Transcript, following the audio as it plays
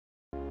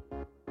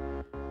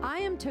I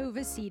am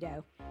Tova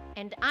Cito,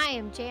 And I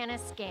am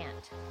Janice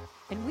Scant.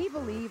 and we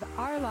believe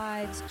our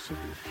lives should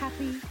be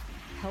happy,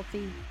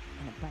 healthy,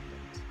 and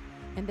abundant,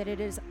 and that it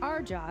is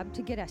our job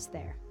to get us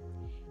there.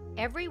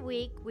 Every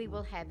week, we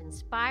will have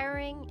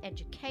inspiring,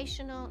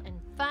 educational, and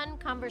fun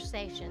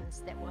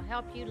conversations that will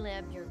help you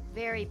live your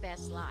very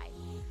best life.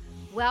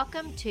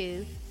 Welcome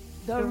to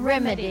The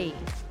Remedy.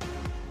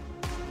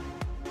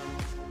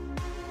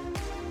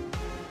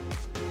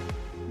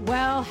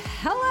 Well,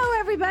 hello,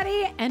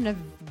 everybody, and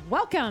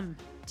welcome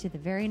to the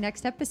very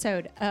next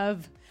episode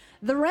of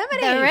The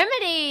Remedy. The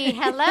Remedy.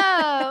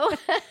 Hello.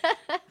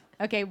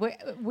 Okay,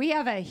 we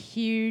have a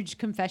huge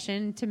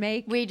confession to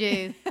make. We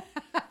do.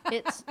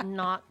 It's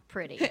not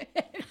pretty.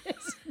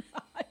 It's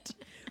not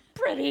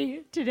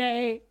pretty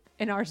today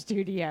in our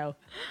studio.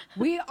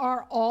 We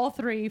are all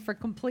three, for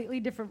completely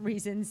different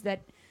reasons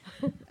that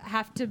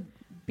have to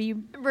be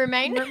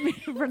Remain.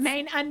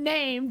 remain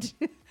unnamed.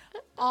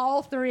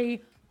 All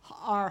three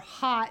are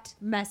hot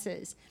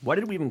messes. Why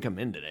did we even come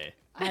in today?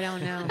 I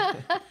don't know.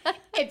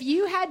 If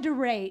you had to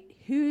rate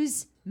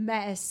whose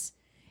mess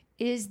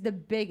is the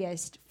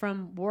biggest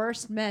from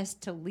worst mess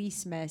to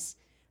least mess,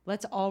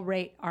 let's all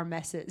rate our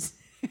messes.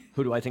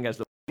 Who do I think has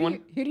the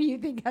one? Who do you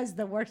think has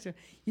the worst one?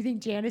 You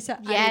think Janice?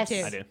 Yes. I do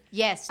too. I do.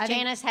 Yes, I think-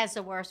 Janice has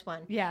the worst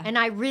one. Yeah. And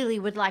I really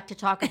would like to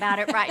talk about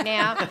it right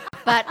now,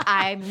 but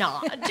I'm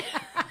not.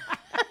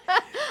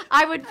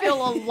 I would feel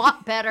a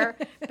lot better,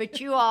 but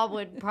you all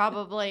would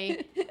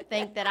probably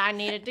think that I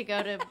needed to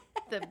go to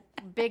the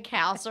big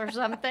house or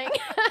something.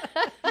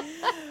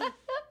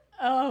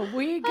 Oh,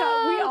 we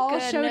all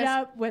showed goodness.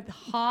 up with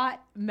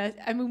hot mess.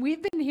 I mean,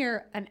 we've been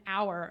here an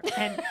hour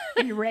and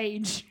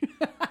enraged.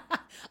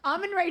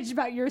 I'm enraged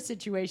about your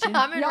situation.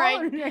 I'm Y'all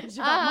are enraged. enraged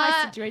about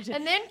my situation.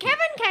 And then Kevin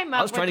came up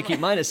I was trying to with keep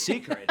mine a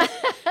secret.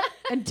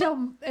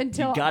 until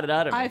You got it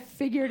out of me. I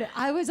figured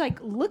I was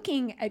like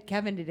looking at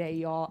Kevin today,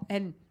 y'all,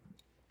 and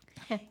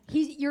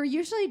you're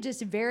usually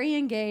just very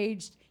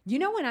engaged. You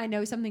know when I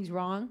know something's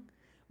wrong?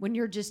 When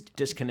you're just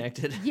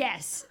Disconnected.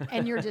 yes,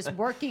 and you're just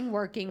working,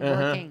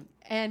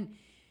 and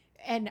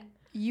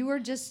you were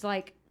just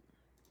like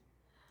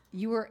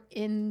you were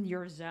in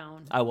your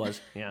zone, I was,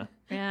 yeah.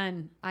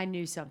 and I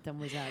knew something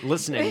was up.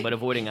 Listening, but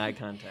avoiding eye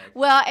contact.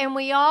 Well, and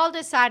we all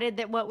decided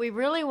that what we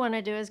really want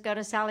to do is go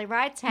to Sally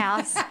Wright's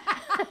house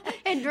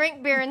and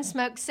drink beer and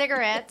smoke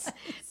cigarettes.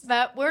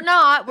 But we're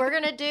not. We're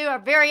going to do a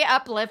very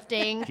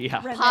uplifting,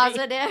 Yeah.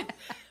 positive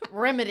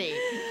remedy.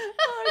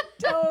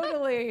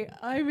 Totally.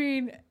 I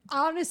mean,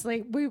 honestly,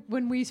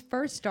 when we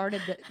first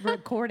started the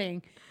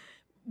recording,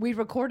 we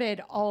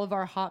recorded all of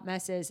our hot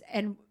messes,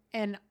 and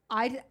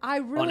I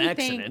really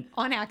think accident.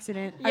 on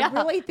accident. Yeah. I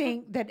really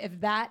think that if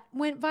that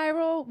went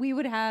viral, we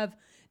would have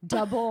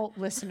double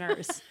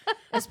listeners,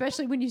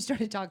 especially when you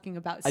started talking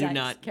about sex. I do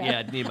not, Kev.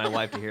 yeah, I need my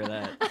wife to hear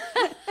that.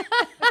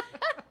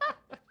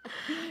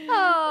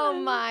 Oh,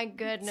 my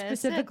goodness.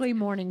 Specifically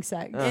morning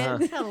sex.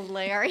 It's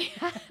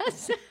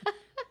hilarious.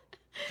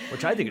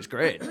 Which I think is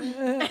great.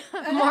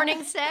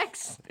 Morning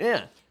sex.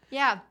 Yeah.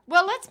 Yeah.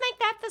 Well, let's make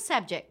that the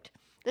subject,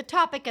 the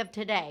topic of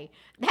today.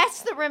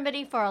 That's the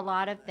remedy for a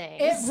lot of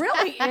things. It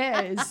really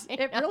is.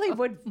 It really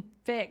would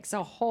fix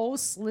a whole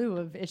slew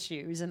of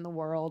issues in the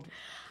world.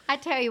 I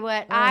tell you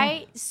what,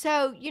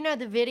 so you know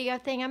the video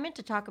thing. I meant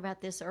to talk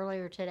about this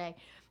earlier today.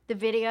 The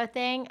video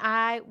thing.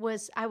 I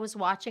was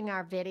watching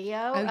our video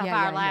of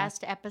our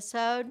last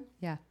episode,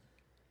 Yeah.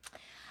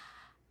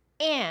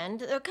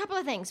 and a couple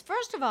of things.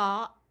 First of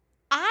all,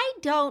 I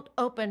don't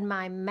open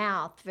my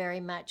mouth very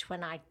much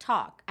when I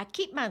talk. I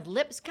keep my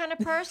lips kind of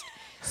pursed.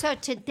 So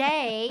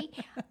today,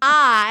 if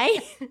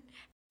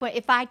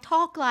I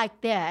talk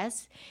like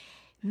this,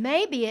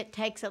 maybe it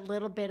takes a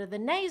little bit of the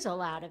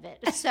nasal out of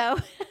it. So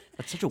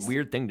That's such a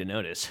weird thing to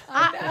notice.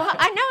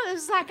 I know it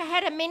was like I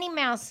had a Minnie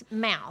Mouse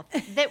mouth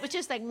that was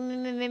just like.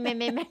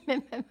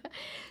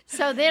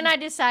 So then I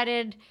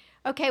decided,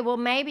 okay, well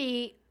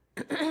maybe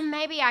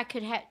I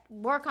could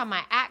work on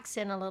my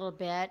accent a little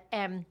bit,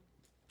 and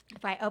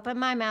if I open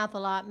my mouth a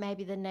lot,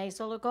 maybe the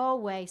nasal will go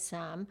away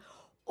some,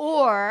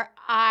 or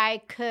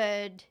I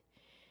could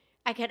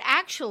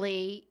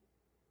actually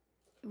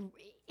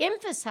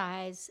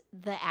emphasize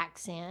the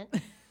accent.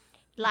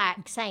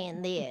 Like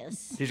saying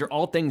this. These are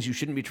all things you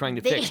shouldn't be trying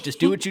to fix. Just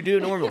do what you do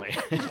normally.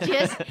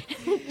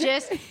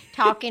 just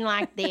talking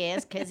like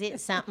this because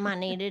it's something I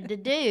needed to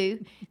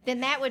do,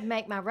 then that would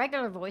make my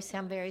regular voice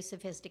sound very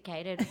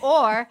sophisticated.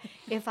 Or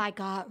if I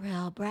got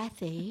real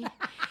breathy,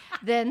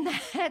 then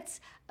that's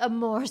a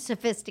more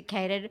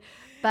sophisticated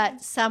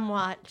but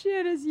somewhat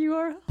Janice, you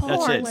are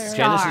That's hilarious. it.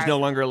 Janice is no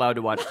longer allowed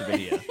to watch the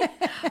video.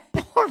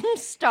 porn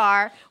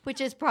star,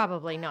 which is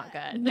probably not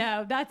good.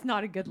 No, that's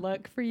not a good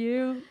look for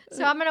you.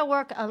 So I'm going to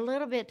work a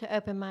little bit to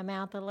open my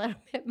mouth a little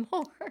bit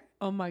more.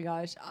 Oh my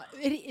gosh.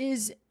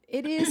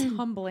 It is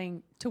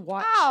humbling to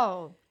watch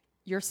Oh,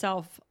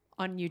 yourself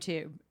on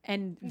YouTube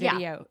and Yeah.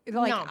 video.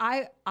 Like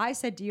No. I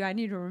said to you, I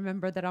need to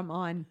remember that I'm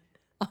on.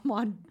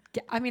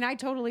 I mean, I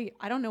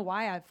don't know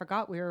why I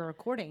forgot we were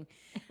recording.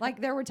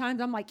 Like there were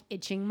times I'm like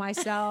itching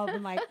myself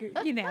and like,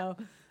 you know,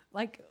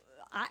 like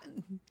I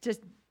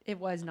just it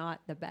was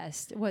not the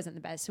best. It wasn't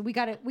the best. So we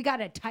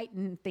gotta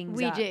tighten things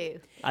We up. do.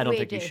 I don't We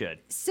think you do. should.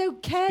 So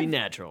Kev, Be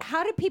natural.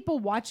 how do people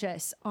watch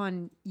us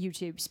on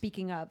YouTube?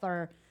 Speaking of,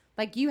 or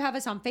like you have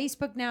us on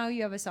Facebook now,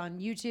 you have us on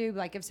YouTube.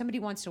 Like if somebody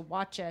wants to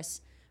watch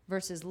us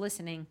versus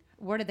listening,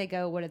 where do they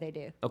go? What do they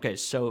do? Okay,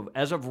 so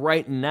as of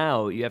right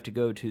now, you have to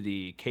go to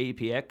the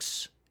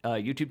KEPX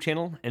YouTube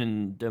channel,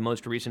 and the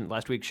most recent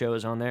last week's show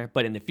is on there.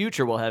 But in the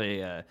future, we'll have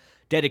a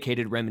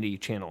dedicated Remedy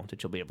channel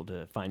that you'll be able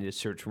to find. Just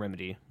search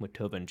Remedy with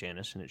Tova and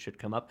Janice, and it should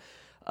come up.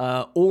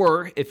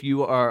 Or if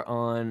you are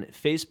on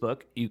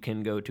Facebook, you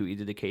can go to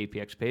either the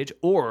KEPX page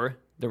or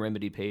the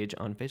Remedy page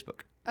on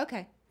Facebook.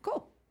 Okay,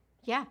 cool.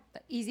 Yeah.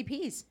 Easy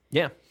peas.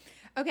 Yeah.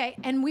 Okay,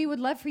 and we would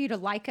love for you to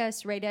like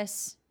us, rate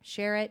us,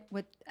 share it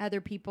with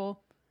other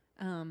people.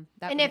 That And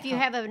would if you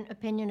help. have an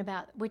opinion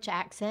about which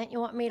accent you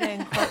want me to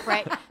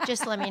incorporate,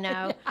 just let me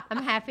know.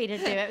 I'm happy to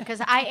do it because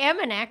I am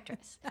an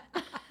actress.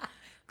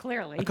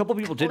 Clearly. A couple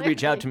people did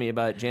reach out to me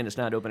about Janice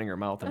not opening her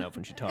mouth enough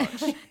when she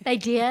talks. They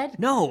did?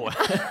 No.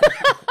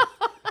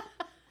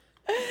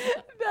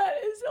 That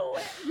is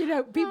hilarious. You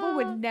know, people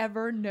would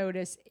never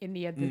notice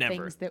any of the Never.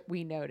 things that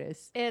we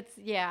notice. It's,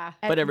 yeah.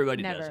 But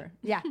everybody Never. does it.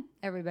 Yeah,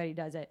 everybody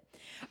does it.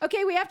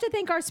 Okay, we have to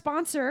thank our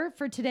sponsor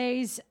for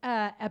today's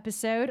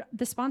episode.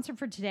 The sponsor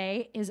for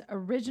today is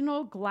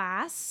Original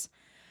Glass.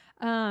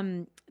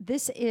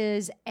 This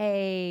is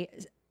a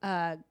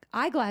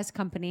eyeglass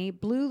company,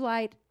 blue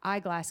light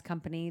eyeglass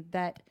company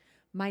that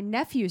my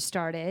nephew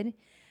started.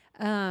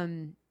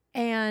 And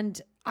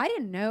I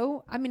didn't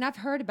know. I mean, I've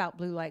heard about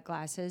blue light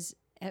glasses,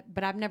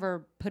 but I've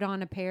never put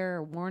on a pair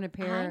or worn a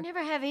pair. I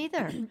never have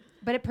either.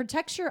 But it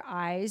protects your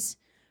eyes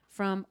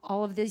from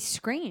all of these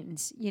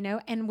screens, you know?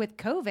 And with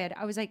COVID,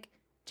 I was like,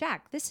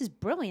 Jack, this is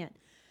brilliant.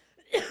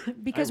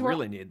 Because I we're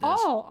really need this.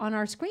 all on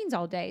our screens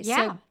all day. Yeah.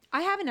 So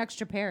I have an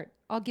extra pair.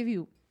 I'll give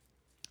you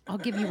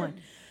one.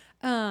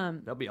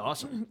 That'd be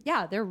awesome.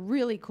 Yeah, they're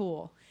really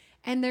cool.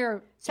 And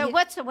they're So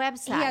what's the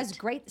website? he has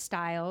great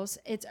styles.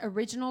 It's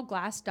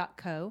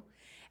originalglass.co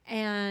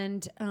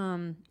and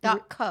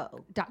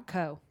 .co.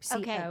 .co.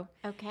 Okay. C-O.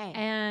 Okay.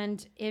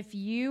 And if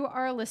you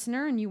are a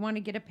listener and you want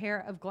to get a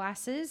pair of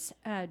glasses,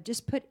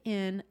 just put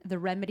in the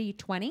Remedy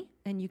 20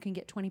 and you can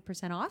get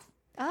 20% off.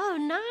 Oh,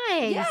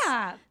 nice.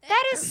 Yeah.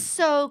 That is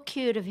so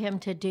cute of him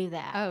to do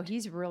that. Oh,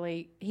 he's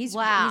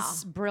Wow.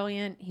 he's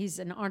brilliant. He's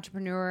an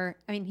entrepreneur.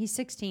 I mean, he's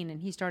 16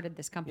 and he started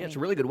this company. Yeah, it's a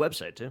really good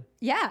website too.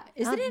 Yeah,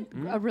 isn't it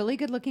a really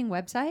good looking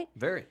website?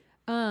 Very.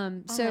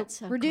 So that's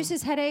so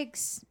reduces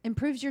headaches,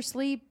 improves your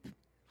sleep,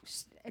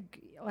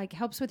 like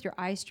helps with your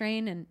eye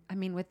strain. And I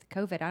mean, with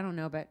COVID, I don't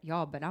know about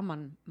y'all, but I'm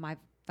on my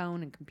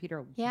phone and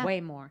computer Yeah.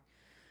 way more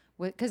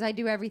because I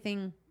do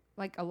everything,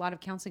 like a lot of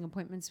counseling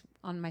appointments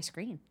on my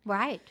screen.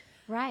 Right.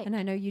 Right. And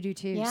I know you do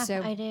too. Yeah,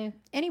 so I do.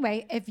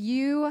 Anyway, if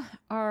you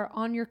are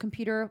on your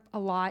computer a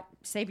lot,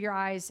 save your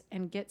eyes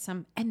and get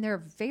some. And they're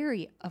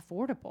very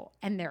affordable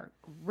and they're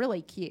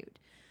really cute.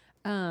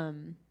 They're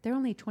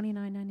only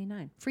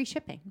 $29.99. Free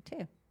shipping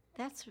too.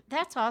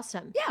 That's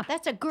awesome. Yeah.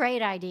 That's a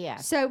great idea.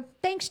 So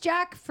thanks,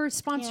 Jack, for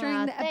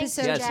sponsoring the thanks,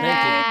 episode. Yes, thank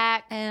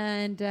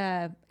you.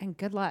 Jack. And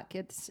good luck.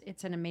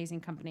 It's an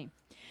amazing company.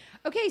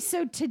 Okay,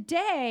 so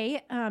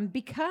today,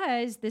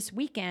 because this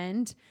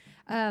weekend,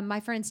 my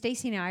friend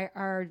Stacy and I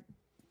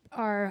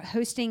are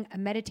hosting a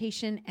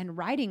meditation and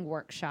writing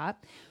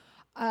workshop.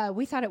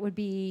 We thought it would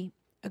be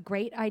a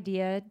great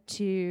idea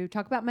to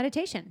talk about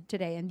meditation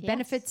today and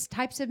benefits,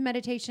 types of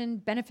meditation,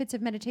 benefits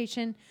of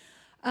meditation.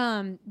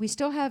 We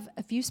still have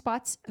a few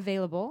spots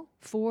available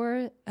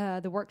for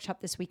the workshop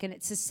this weekend.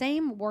 It's the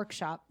same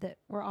workshop that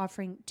we're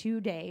offering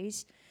 2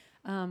 days.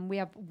 We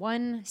have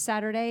one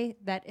Saturday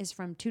that is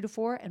from 2 to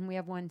 4, and we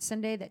have one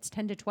Sunday that's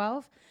 10 to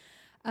 12.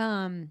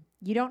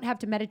 You don't have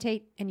to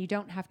meditate and you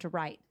don't have to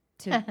write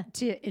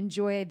to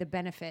enjoy the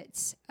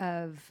benefits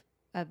of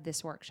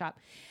this workshop.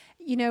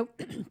 You know,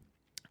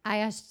 I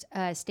asked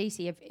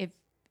Stacy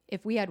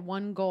if we had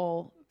one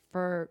goal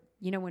for,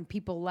 you know, when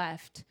people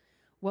left,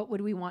 what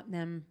would we want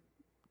them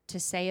to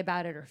say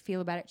about it or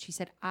feel about it? She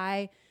said,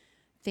 I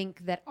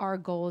think that our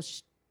goal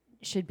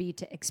should be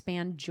to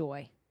expand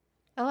joy.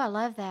 Oh, I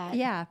love that.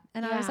 Yeah.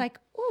 And I was Yeah. like,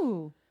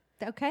 ooh,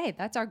 okay,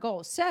 that's our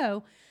goal.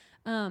 So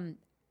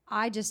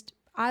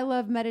I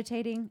love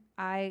meditating.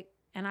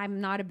 And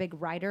I'm not a big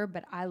writer,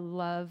 but I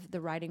love the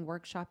writing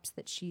workshops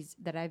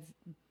that I've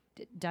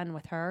done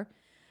with her.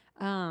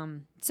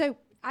 So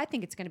I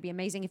think it's going to be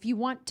amazing. If you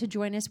want to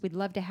join us, we'd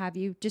love to have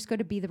you. Just go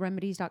to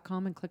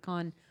betheremedies.com and click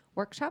on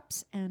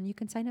workshops and you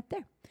can sign up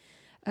there.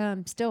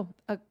 Still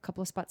a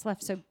couple of spots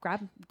left. So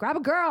grab a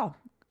girl,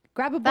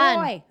 grab a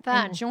boy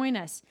Fun. and join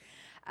us.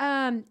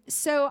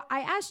 So I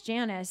asked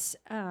Janice,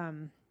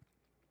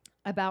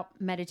 about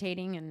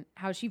meditating and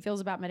how she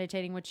feels about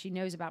meditating, what she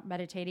knows about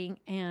meditating.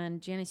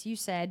 And Janice, you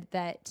said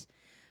that,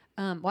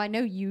 well, I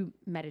know you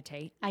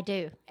meditate I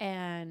do.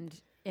 and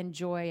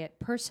enjoy it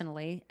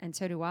personally, and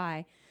so do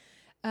I.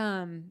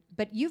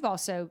 But you've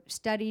also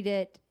studied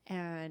it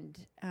and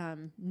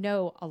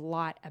know a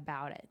lot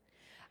about it.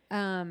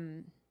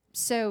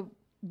 So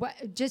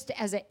just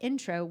as an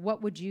intro,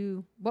 what would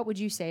you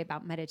say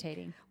about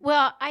meditating?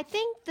 Well, I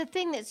think the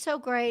thing that's so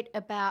great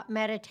about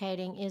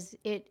meditating is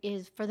it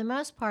is, for the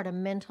most part, a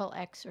mental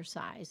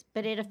exercise,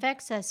 but it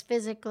affects us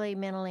physically,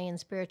 mentally, and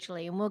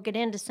spiritually. And we'll get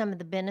into some of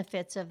the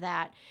benefits of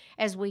that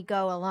as we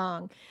go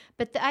along.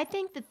 But I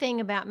think the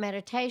thing about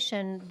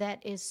meditation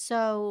that is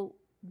so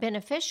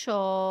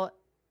beneficial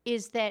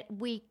is that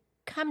we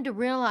come to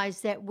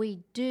realize that we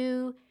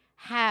do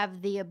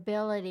have the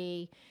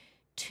ability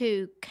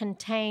to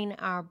contain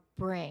our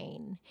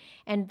brain.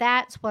 And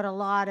that's what a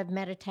lot of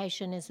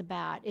meditation is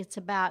about. It's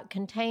about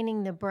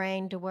containing the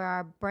brain to where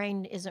our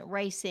brain isn't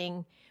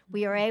racing.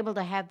 We are able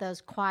to have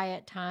those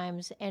quiet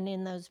times, and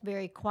in those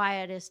very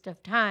quietest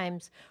of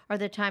times are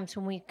the times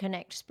when we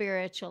connect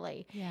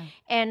spiritually. Yeah.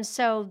 And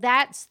so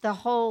that's the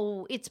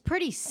whole, it's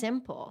pretty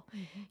simple,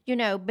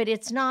 but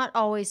it's not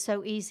always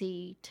so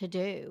easy to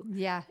do.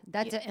 Yeah,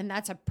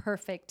 that's a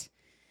perfect.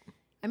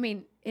 I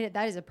mean,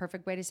 that is a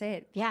perfect way to say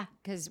it. Yeah.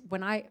 Because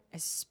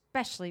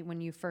especially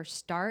when you first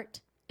start,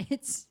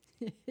 it's.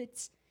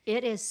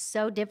 It is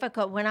so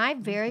difficult. When I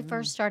very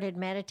first started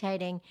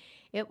meditating,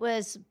 it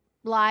was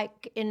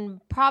like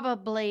in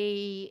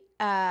probably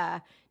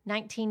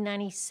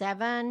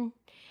 1997.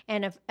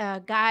 And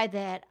a guy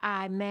that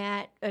I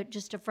met,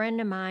 just a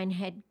friend of mine,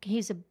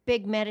 he's a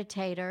big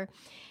meditator.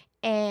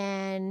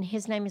 And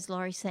his name is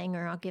Laurie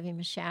Sanger. I'll give him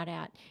a shout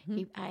out.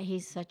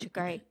 He's such a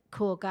great,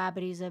 cool guy,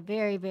 but he's a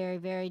very, very,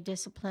 very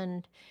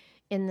disciplined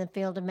in the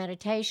field of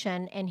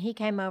meditation. And he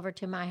came over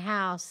to my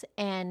house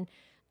and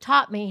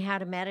taught me how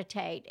to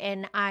meditate.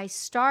 And I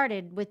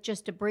started with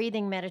just a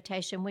breathing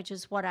meditation, which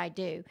is what I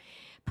do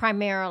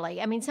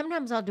primarily. I mean,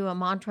 sometimes I'll do a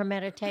mantra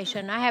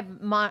meditation.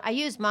 I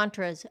use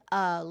mantras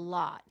a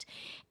lot.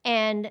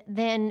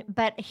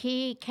 But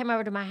he came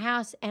over to my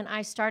house and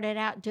I started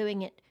out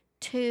doing it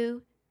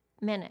 2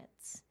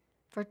 minutes.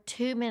 For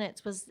 2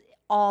 minutes was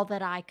all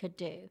that I could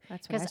do.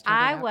 Because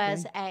I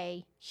was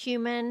a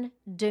human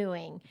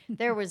doing.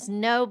 There was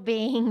no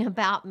being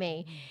about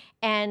me.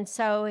 And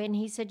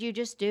he said, you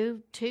just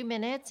do 2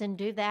 minutes and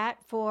do that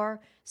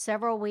for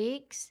several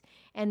weeks.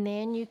 And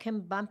then you can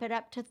bump it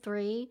up to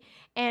 3.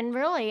 And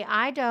really,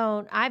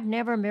 I've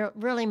never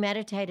really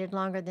meditated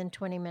longer than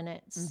 20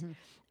 minutes.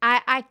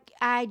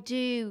 I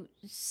do.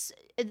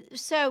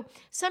 So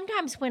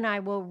sometimes when I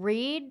will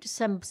read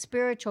some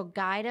spiritual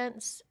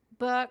guidance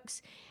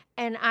books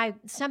and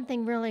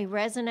something really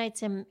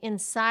resonates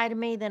inside of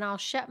me, then I'll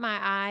shut my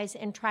eyes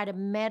and try to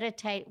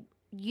meditate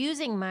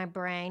using my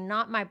brain,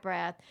 not my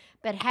breath,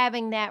 but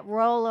having that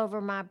roll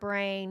over my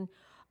brain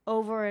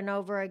over and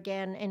over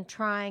again and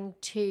trying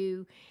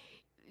to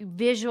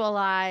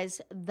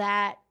visualize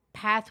that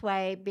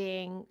pathway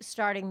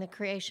starting the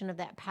creation of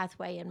that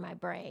pathway in my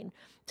brain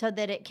so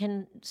that it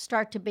can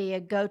start to be a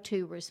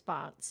go-to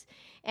response.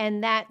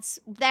 And that's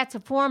a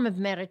form of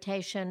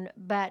meditation,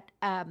 but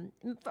a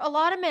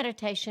lot of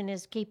meditation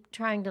is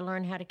trying to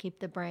learn how to keep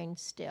the brain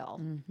still.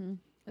 Mm-hmm.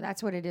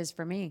 That's what it is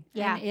for me.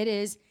 Yeah. And it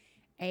is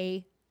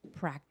a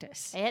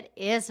practice. It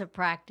is a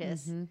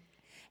practice. Mm-hmm.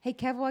 Hey,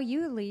 Kev, while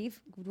you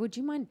leave, would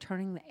you mind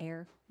turning the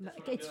air?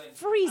 It's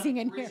freezing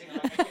in here.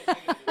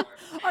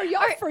 Are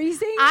y'all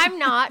freezing? I'm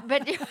not,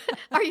 but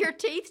are your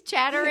teeth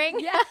chattering?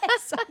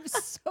 Yes, I'm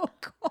so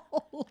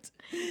cold.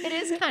 It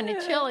is kind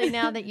of chilly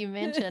now that you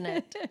mention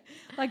it.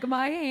 Like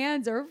my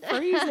hands are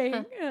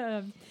freezing.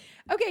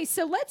 Okay,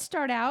 so let's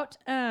start out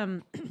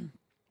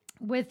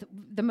with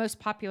the most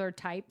popular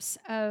types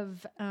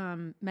of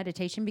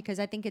meditation, because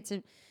I think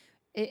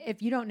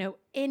if you don't know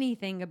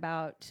anything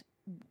about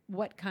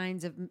what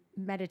kinds of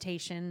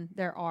meditation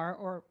there are,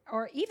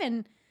 or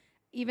even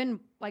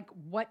like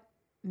what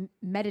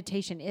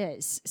meditation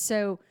is.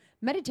 So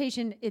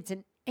meditation, it's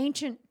an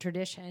ancient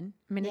tradition.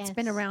 I mean, It's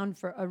been around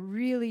for a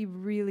really,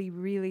 really,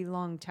 really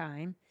long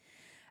time.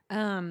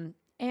 And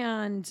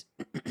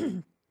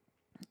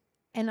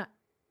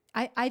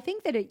I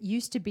think that it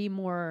used to be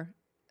more,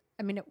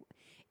 I mean,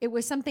 it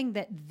was something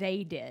that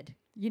they did,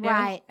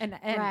 Right. And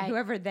Right.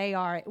 whoever they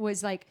are, it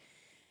was like,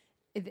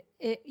 it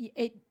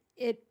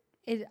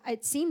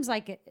seems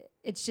like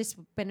it's just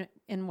been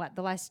in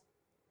the last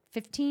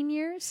 15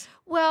 years?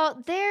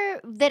 Well,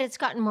 that it's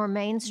gotten more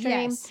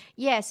mainstream. Yes.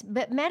 Yes,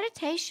 but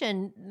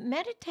meditation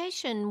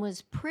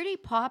was pretty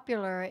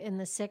popular in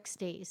the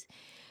 60s.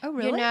 Oh,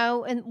 really?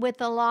 And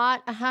with a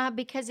lot,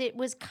 because it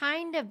was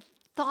kind of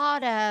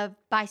thought of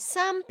by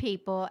some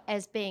people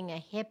as being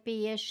a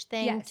hippie-ish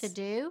thing to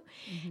do.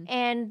 Mm-hmm.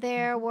 And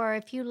there were,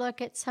 if you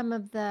look at some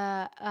of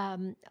the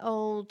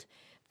old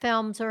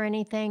films or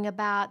anything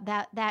about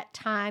that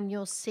time,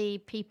 you'll see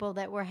people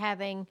that were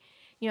having,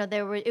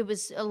 it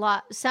was a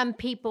lot, some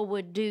people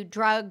would do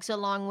drugs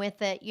along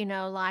with it,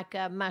 like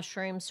a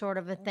mushroom sort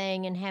of a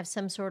thing, and have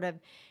some sort of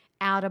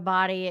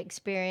out-of-body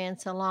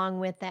experience along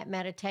with that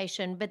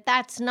meditation. But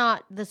that's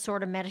not the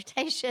sort of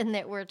meditation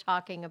that we're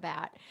talking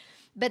about.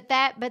 But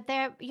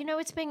there,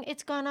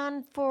 it's gone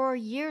on for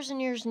years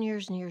and years and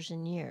years and years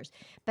and years.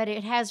 But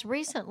it has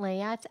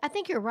recently, I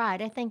think you're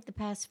right. I think the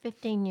past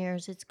 15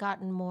 years, it's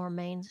gotten more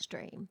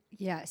mainstream.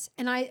 Yes.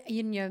 And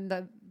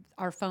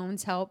our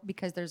phones help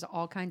because there's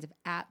all kinds of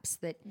apps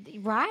that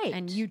Right.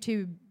 and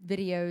YouTube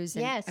videos.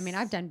 And, Yes. I mean,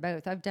 I've done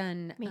both. I've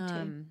done Me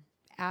too.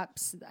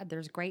 apps.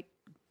 There's great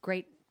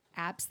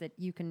apps that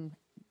you can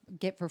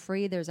get for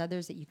free. There's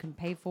others that you can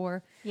pay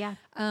for. Yeah.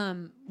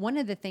 One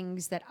of the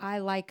things that I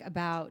like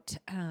about,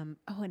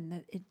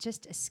 it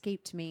just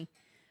escaped me.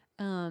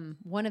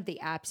 One of the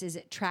apps is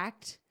it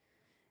tracked,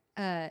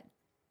 and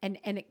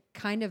it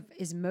kind of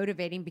is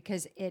motivating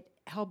because it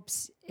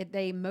helps.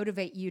 They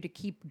motivate you to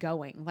keep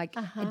going, like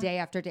a day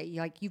after day.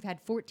 Like you've had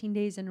 14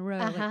 days in a row.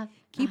 Like,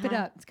 keep it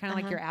up. It's kind of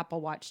like your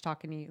Apple Watch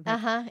talking to you.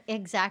 Like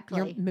Exactly.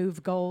 your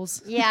move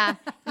goals. Yeah.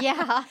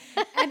 Yeah.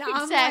 And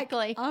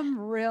exactly. I'm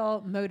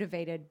real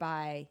motivated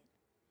by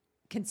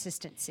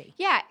consistency.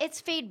 Yeah, it's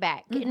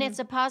feedback, and it's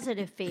a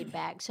positive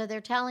feedback. So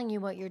they're telling you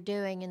what you're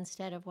doing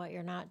instead of what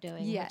you're not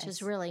doing, which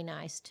is really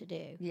nice to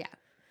do. Yeah.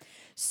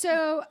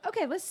 So,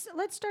 okay, let's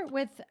start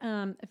with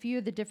a few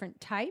of the different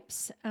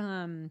types,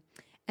 and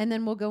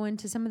then we'll go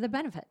into some of the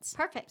benefits.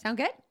 Perfect. Sound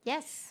good?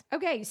 Yes.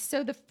 Okay,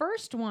 so the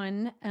first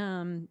one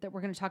that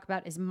we're going to talk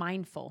about is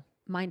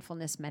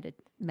mindfulness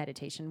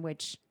meditation,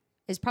 which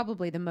is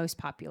probably the most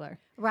popular.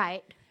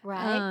 Right.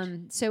 Right.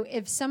 So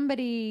if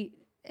somebody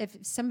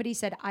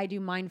said, I do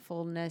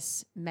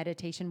mindfulness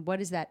meditation, what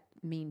does that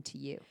mean to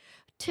you?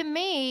 To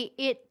me,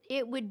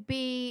 it would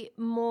be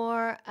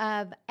more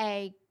of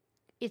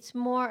it's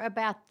more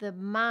about the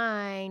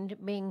mind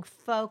being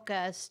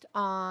focused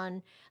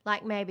on,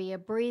 like maybe a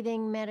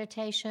breathing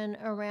meditation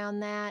around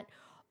that.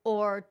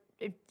 Or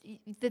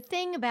the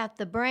thing about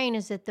the brain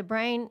is that the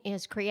brain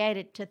is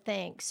created to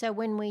think. So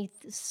when we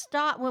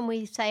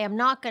say, I'm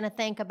not going to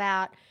think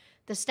about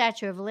the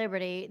Statue of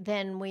Liberty,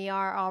 then we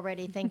are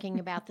already thinking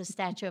about the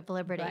Statue of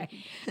Liberty. Right.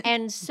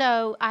 And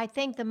so I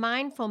think the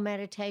mindful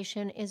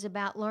meditation is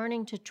about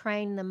learning to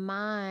train the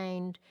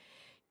mind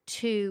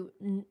to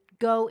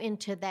go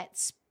into that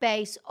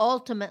space.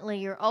 Ultimately,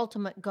 your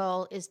ultimate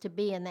goal is to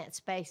be in that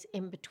space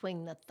in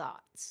between the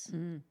thoughts.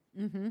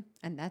 Mm-hmm.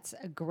 And that's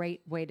a great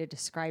way to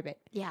describe it.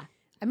 Yeah.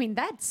 I mean,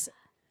 that's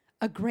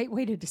a great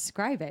way to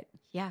describe it.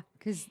 Yeah.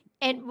 Because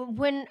And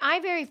when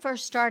I very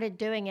first started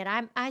doing it,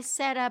 I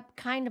set up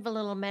kind of a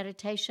little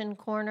meditation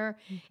corner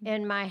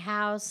in my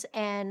house,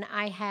 and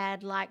I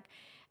had like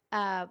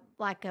a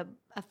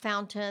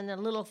fountain, a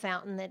little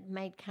fountain that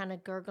made kind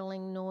of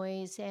gurgling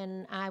noise,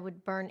 and I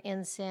would burn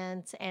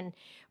incense and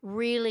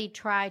really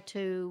try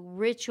to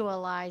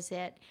ritualize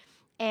it.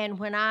 And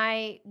when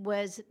I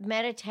was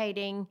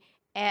meditating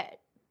at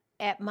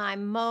my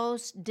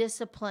most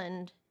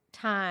disciplined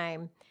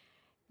time,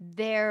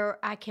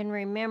 I can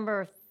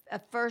remember a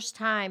first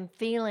time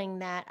feeling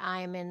that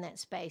I am in that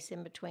space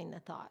in between the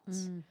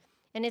thoughts.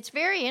 And it's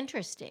very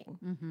interesting.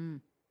 Mm-hmm.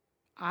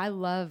 I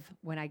love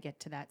when I get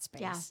to that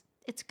space. Yeah,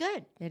 it's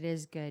good. It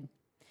is good.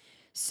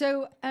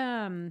 So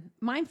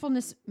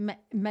mindfulness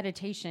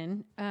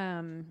meditation,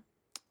 one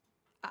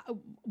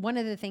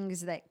of the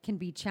things that can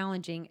be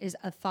challenging is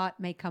a thought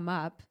may come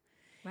up.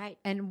 Right.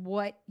 And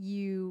what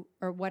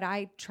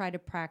I try to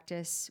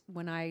practice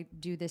when I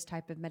do this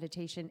type of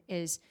meditation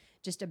is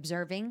just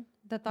observing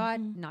the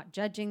thought, not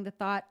judging the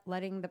thought,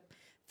 letting the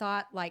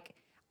thought, like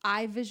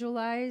I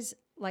visualize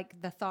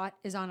like the thought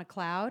is on a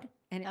cloud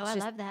and I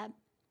love that.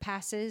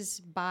 passes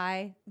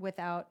by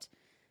without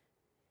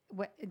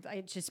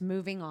it's just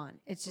moving on.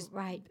 It's just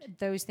right.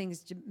 Those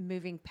things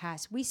moving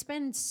past. We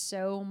spend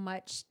so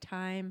much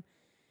time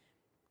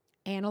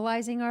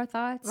analyzing our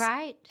thoughts,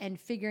 right, and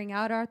figuring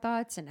out our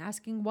thoughts and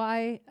asking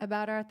why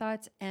about our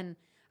thoughts. And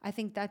I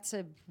think that's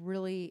a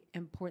really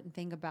important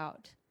thing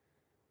about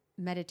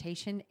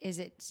meditation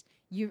is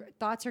your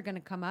thoughts are going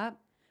to come up,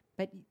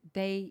 but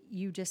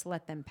you just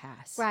let them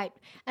pass. Right.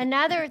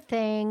 Another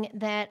thing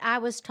that I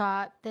was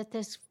taught, that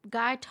this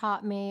guy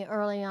taught me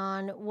early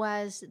on,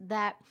 was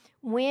that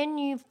when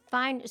you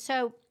find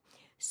so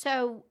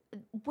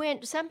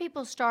when some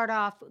people start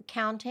off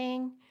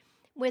counting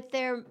with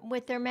their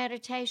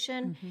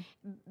meditation,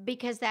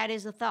 because that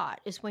is a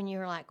thought, is when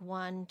you're like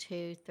 1,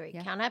 2, 3,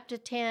 count up to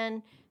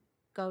 10,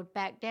 go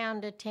back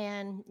down to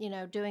 10,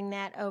 doing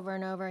that over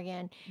and over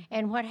again.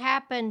 And what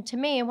happened to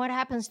me, and what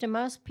happens to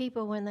most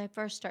people when they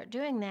first start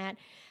doing that,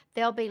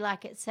 they'll be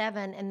like at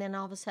 7, and then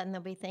all of a sudden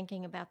they'll be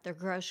thinking about their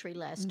grocery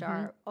list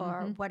or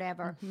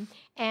whatever.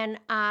 And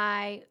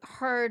I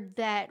heard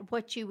that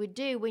what you would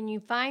do when you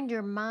find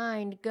your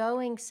mind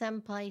going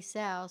someplace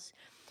else,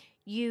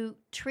 you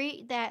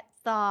treat that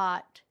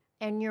thought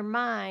and your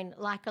mind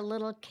like a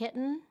little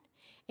kitten,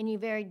 and you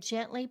very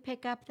gently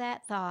pick up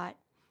that thought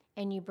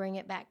and you bring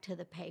it back to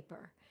the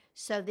paper.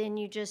 So then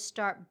you just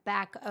start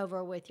back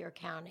over with your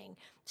counting.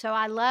 So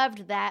I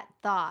loved that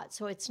thought.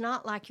 So it's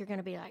not like you're going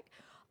to be like,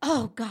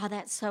 oh God,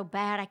 that's so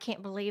bad. I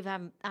can't believe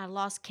I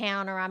lost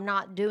count, or I'm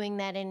not doing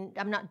that and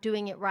I'm not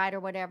doing it right or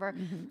whatever.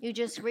 You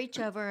just reach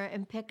over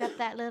and pick up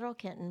that little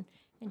kitten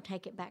and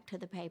take it back to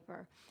the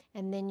paper.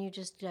 And then you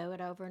just do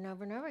it over and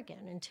over and over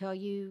again until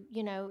you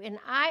know, and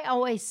I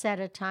always set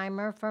a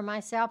timer for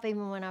myself,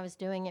 even when I was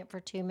doing it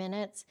for 2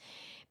 minutes,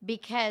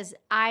 because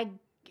I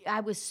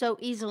was so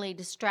easily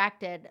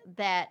distracted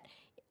that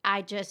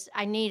I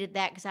needed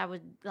that because I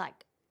was like,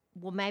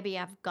 well, maybe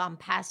I've gone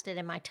past it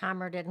and my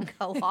timer didn't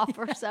go off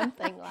or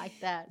something like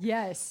that.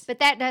 Yes. But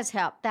that does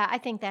help. I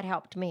think that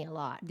helped me a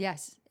lot.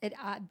 Yes.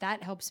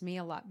 That helps me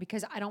a lot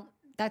because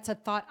that's a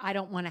thought I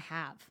don't want to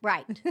have.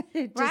 Right.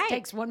 It just Right.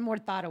 takes one more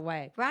thought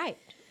away. Right.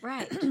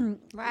 Right.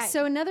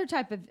 So another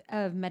type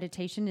of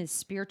meditation is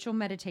spiritual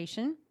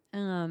meditation.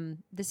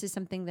 This is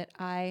something that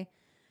I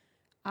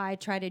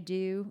try to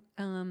do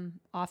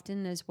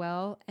often as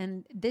well.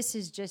 And this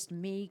is just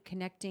me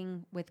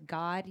connecting with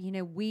God. You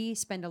know, we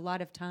spend a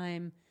lot of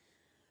time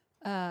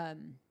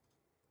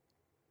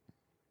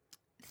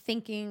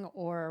thinking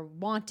or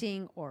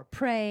wanting or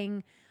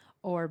praying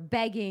or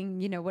begging,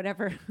 you know,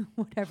 whatever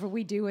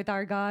we do with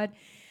our God.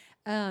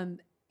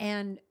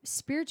 And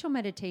spiritual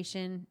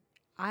meditation,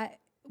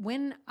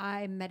 when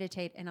I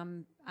meditate and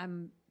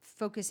I'm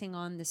focusing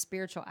on the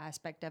spiritual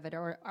aspect of it,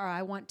 or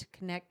I want to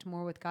connect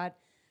more with God,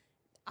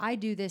 I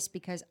do this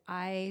because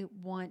I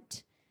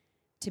want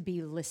to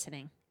be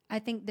listening. I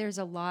think there's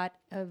a lot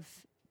of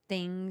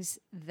things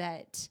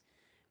that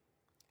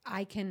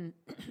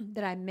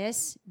that I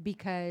miss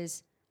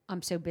because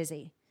I'm so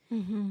busy.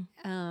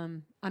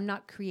 I'm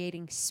not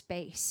creating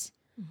space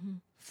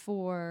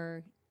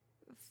to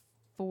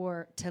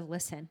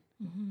listen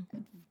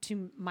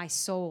to my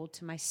soul,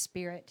 to my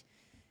spirit,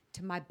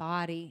 to my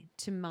body,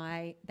 to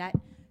that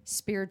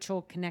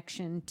spiritual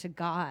connection to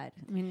God.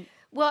 I mean,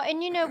 well,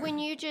 and you know, when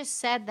you just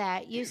said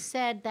that, you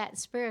said that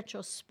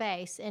spiritual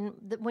space. And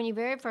when you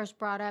very first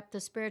brought up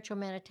the spiritual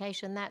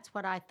meditation, that's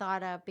what I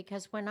thought of.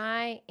 Because when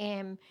I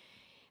am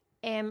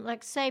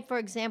like, say, for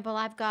example,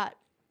 I've got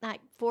like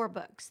 4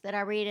 books that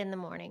I read in the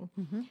morning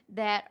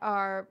that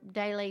are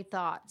daily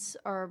thoughts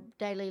or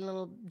daily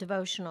little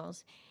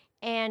devotionals.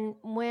 And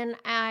when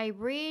I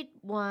read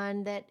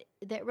one that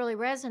really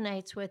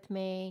resonates with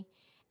me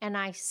and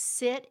I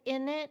sit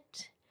in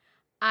it,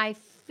 I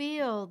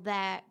feel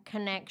that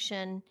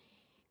connection.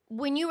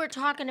 When you were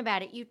talking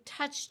about it, you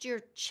touched your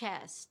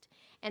chest.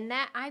 And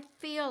that I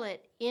feel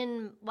it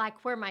in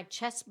like where my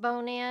chest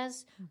bone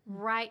is,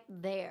 right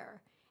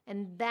there.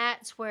 And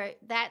that's where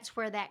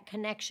that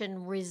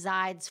connection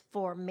resides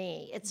for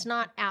me. It's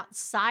not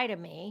outside of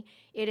me.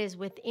 It is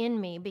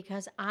within me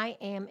because I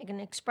am an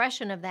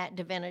expression of that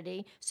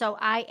divinity. So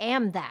I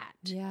am that.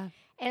 yeah.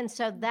 And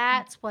so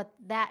that's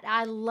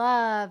I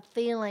love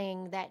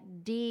feeling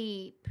that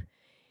deep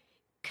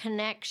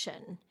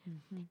connection.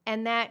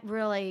 And that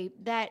really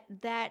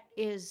that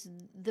is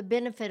the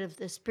benefit of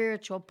the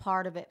spiritual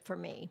part of it for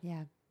me.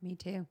 Yeah, me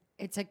too.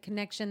 It's a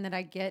connection that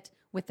I get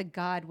with the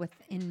God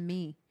within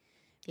me.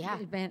 Yeah.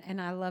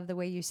 And I love the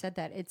way you said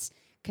that. It's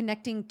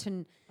connecting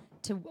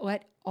to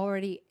what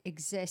already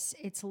exists.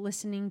 It's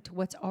listening to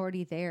what's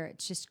already there.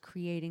 It's just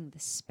creating the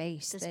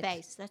space.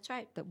 That's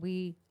right. That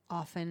we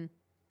often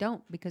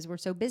don't because we're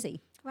so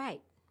busy.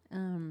 Right.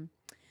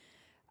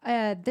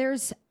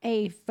 There's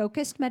a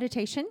focused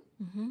meditation.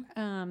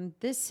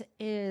 This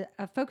is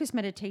a focused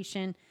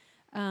meditation.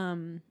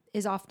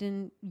 Is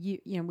often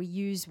we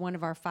use one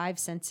of our 5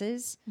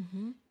 senses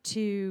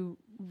to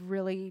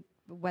really,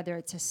 whether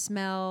it's a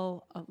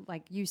smell,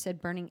 like you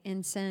said, burning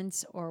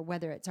incense, or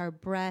whether it's our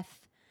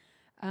breath,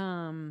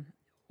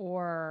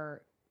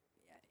 or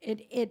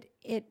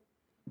it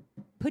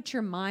puts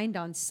your mind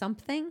on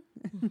something,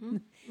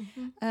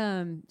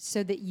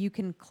 so that you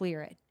can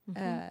clear it.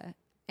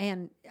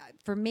 And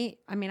for me,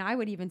 I mean, I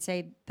would even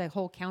say the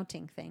whole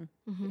counting thing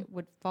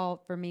would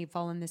fall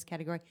in this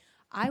category.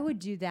 I would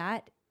do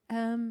that,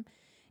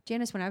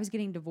 Janice, when I was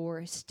getting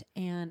divorced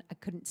and I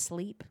couldn't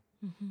sleep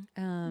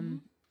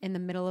in the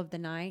middle of the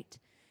night,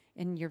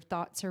 and your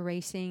thoughts are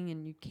racing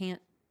and you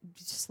can't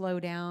slow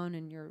down,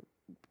 and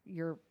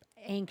you're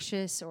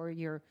anxious, or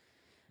you're,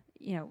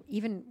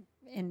 even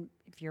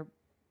if you're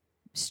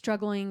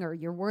struggling, or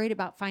you're worried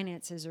about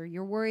finances, or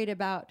you're worried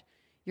about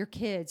your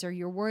kids, or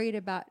you're worried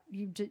about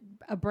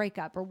a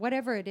breakup, or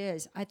whatever it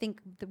is. I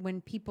think that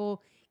when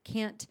people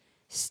can't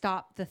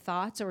stop the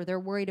thoughts, or they're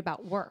worried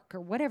about work, or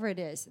whatever it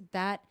is,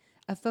 that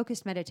a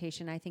focused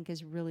meditation, I think,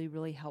 is really,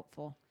 really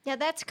helpful. Yeah,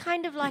 that's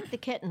kind of like the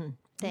kitten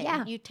thing.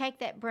 Yeah. You take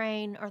that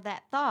brain or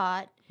that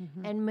thought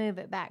and move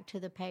it back to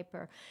the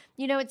paper.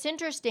 It's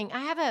interesting.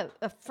 I have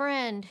a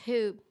friend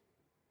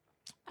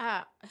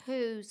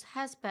whose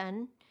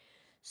husband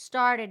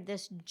started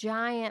this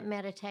giant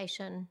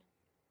meditation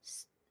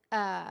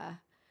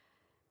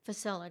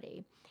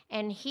facility,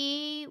 and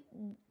he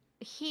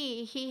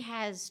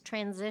has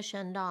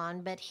transitioned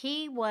on, but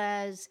he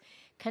was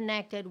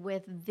connected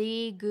with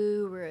the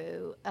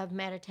guru of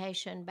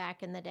meditation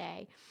back in the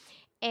day.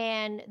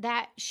 And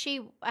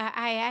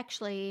I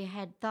actually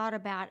had thought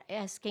about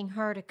asking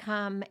her to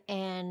come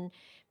and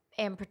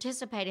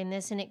participate in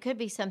this, and it could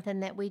be something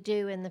that we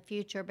do in the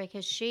future,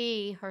 because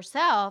she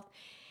herself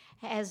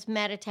has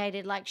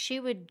meditated. Like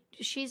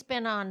she's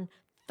been on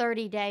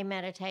 30-day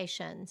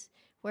meditations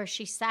where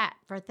she sat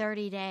for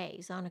 30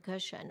 days on a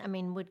cushion. I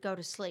mean, would go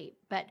to sleep,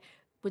 but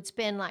would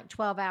spend like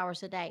 12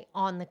 hours a day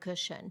on the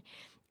cushion.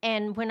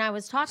 And when I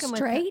was talking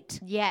Straight?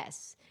 with her,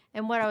 yes.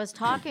 And what I was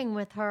talking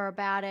with her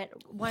about it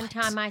one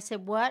time, I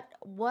said, "What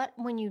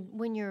when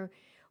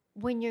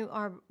you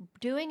are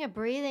doing a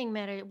breathing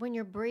when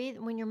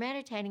you're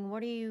meditating,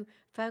 what are you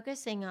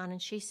focusing on?"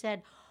 And she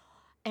said,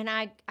 and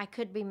I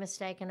could be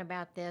mistaken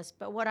about this,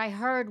 but what I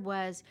heard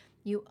was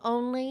you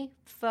only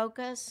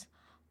focus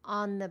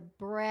on the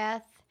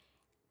breath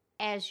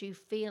as you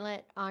feel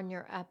it on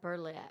your upper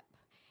lip.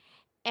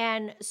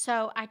 And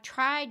so I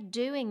tried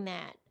doing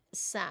that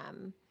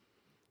some,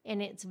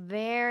 and it's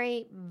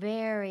very,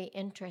 very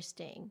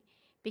interesting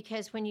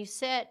because when you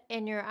sit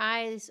and your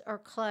eyes are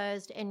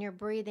closed and you're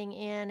breathing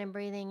in and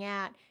breathing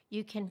out,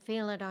 you can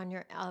feel it on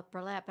your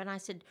upper lip. And I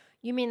said,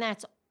 "You mean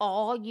that's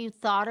all you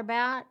thought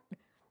about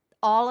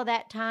all of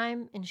that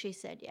time?" And she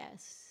said,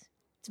 "Yes."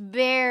 It's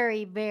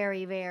very,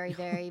 very, very,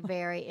 very,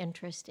 very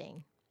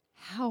interesting.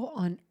 How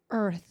on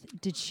earth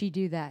did she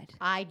do that?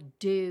 I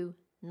do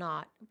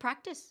not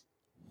practice.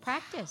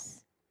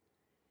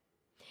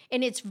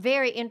 And it's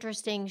very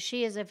interesting.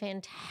 She is a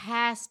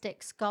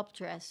fantastic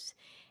sculptress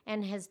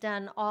and has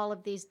done all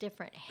of these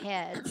different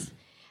heads.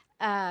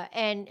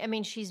 And I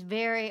mean, she's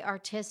very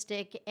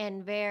artistic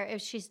and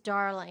she's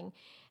darling.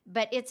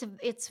 But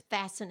it's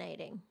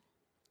fascinating,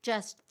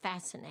 just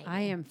fascinating.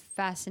 I am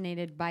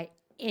fascinated by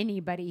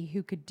anybody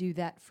who could do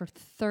that for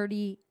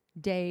 30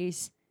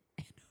 days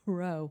in a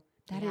row.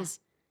 That is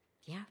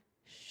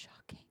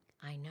shocking.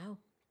 I know.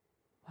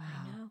 Wow.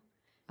 I know.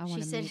 I want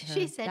She to said, meet her.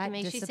 she said That to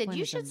me, she said,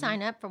 "You should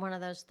sign up for one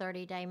of those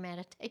 30-day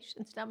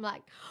meditations." And I'm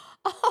like,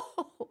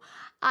 oh,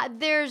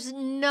 there's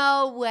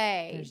no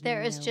way.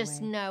 There is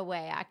just no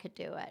way I could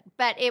do it.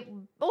 But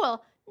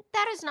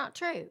that is not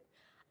true.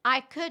 I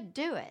could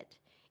do it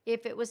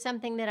if it was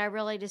something that I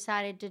really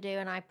decided to do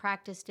and I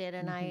practiced it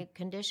and I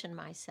conditioned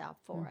myself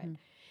for it.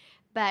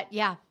 But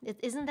yeah,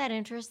 isn't that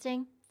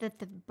interesting? That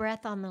the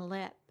breath on the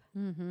lip.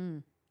 Mm-hmm.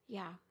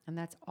 Yeah. And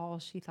that's all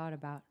she thought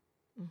about.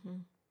 Mm-hmm.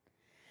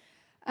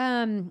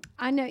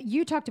 I know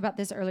you talked about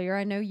this earlier.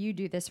 I know you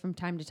do this from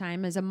time to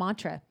time as a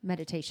mantra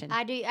meditation.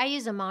 I do. I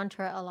use a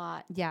mantra a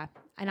lot. Yeah.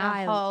 And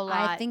A whole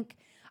lot.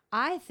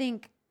 I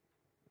think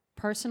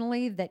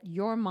personally that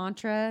your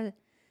mantra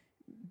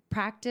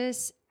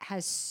practice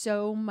has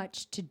so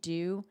much to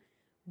do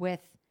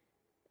with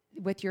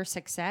your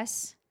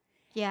success.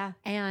 Yeah.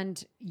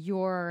 And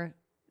your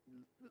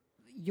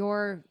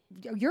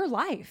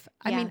life.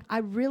 I Yeah. mean, I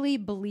really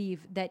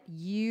believe that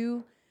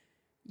you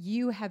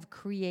have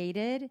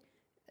created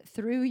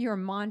through your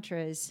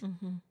mantras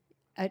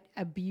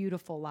a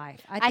beautiful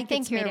life. I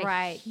think it's you're made a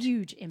right.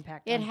 huge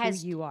impact It on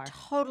has who you are.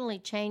 totally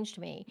changed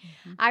me.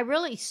 I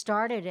really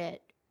started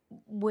it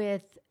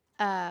with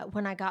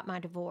when I got my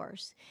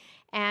divorce.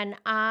 And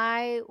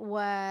my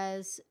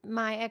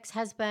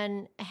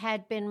ex-husband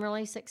had been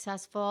really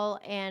successful,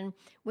 and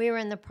we were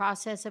in the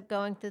process of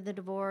going through the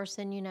divorce,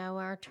 and,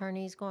 our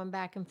attorneys going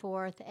back and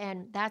forth.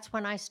 And that's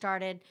when I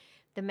started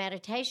the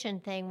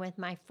meditation thing with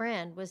my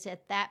friend, was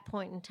at that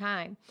point in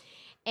time.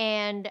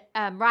 And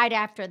right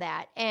after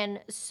that.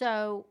 And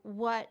so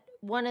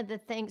one of the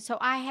things, so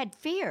I had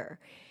fear.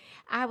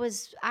 I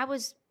was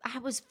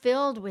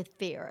filled with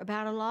fear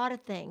about a lot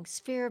of things.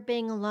 Fear of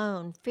being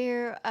alone,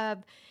 fear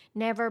of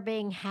never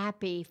being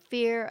happy,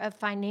 fear of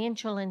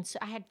financial,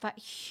 I had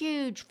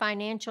huge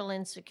financial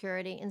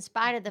insecurity in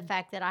spite of the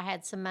fact that I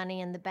had some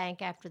money in the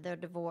bank after the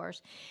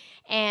divorce.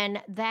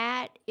 And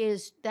that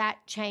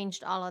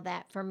changed all of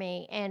that for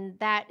me. And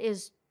that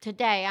is,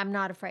 today, I'm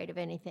not afraid of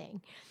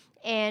anything.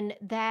 And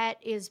that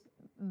is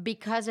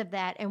because of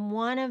that. And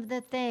one of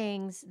the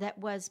things that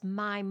was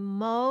my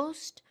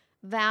most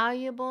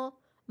valuable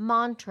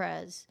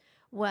mantras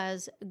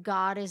was,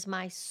 God is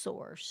my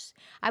source.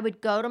 I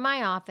would go to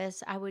my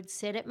office. I would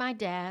sit at my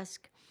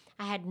desk.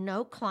 I had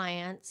no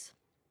clients.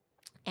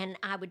 And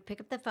I would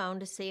pick up the phone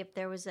to see if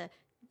there was a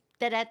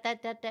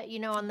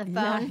da-da-da-da-da, on the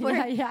phone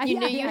where you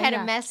knew you had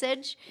a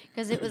message,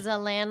 because it was a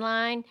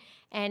landline.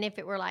 And if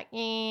it were like,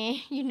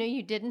 you knew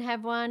you didn't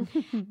have one.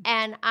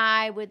 And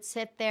I would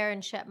sit there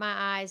and shut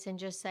my eyes and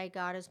just say,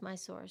 God is my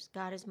source.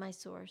 God is my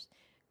source.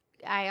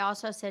 I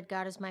also said,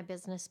 God is my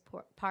business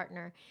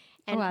partner.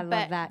 And, I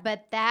love that.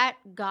 But that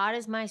God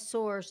is my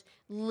source,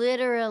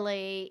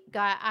 literally,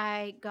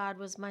 God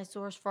was my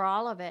source for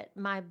all of it.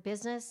 My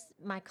business,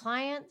 my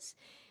clients,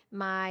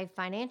 my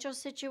financial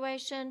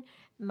situation,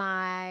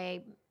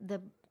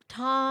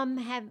 Tom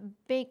have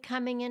been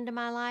coming into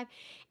my life,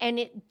 and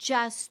it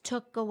just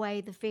took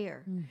away the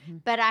fear.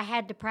 But I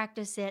had to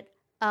practice it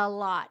a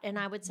lot, and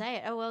I would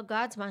say, "Oh well,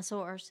 God's my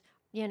source,"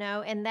 and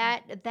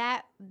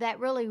that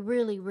really,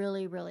 really,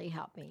 really, really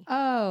helped me.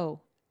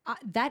 Oh,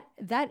 that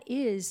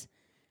is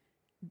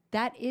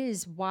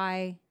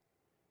why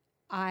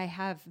I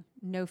have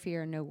no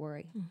fear, no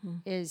worry.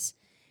 Is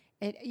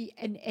it?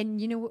 And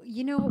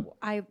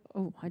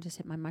I just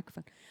hit my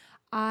microphone.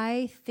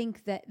 I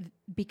think that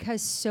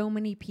because so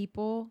many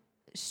people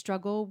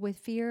struggle with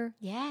fear,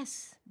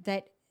 yes,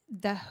 that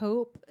the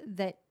hope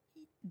that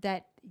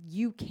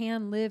you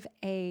can live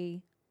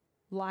a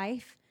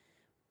life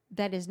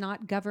that is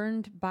not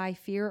governed by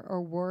fear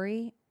or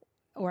worry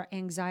or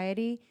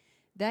anxiety,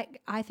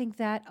 I think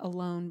that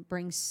alone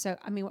brings so.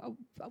 I mean,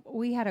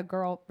 we had a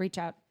girl reach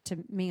out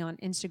to me on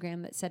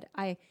Instagram that said,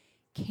 "I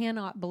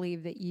cannot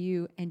believe that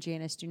you and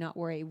Janice do not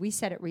worry." We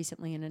said it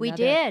recently in another. We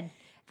did.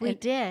 We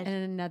did. In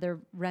another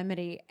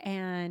remedy,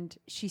 and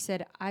she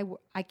said,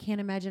 "I can't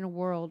imagine a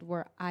world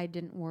where I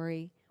didn't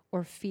worry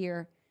or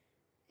fear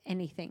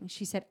anything."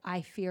 She said,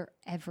 "I fear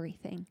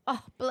everything."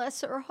 Oh,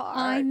 bless her heart.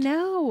 I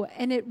know,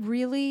 and it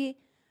really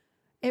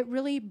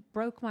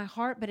broke my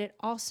heart, but it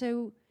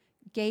also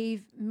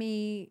made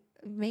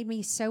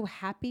me so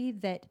happy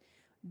that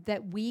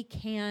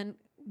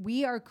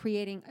we are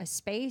creating a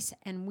space,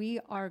 and we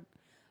are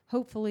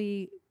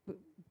hopefully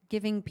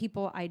giving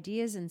people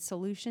ideas and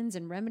solutions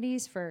and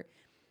remedies for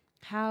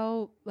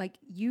how, like,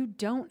 you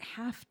don't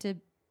have to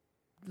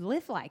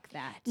live like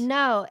that.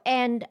 No,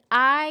 and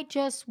I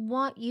just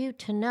want you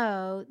to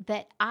know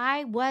that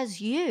I was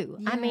you.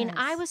 I mean,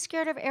 I Yes. was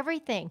scared of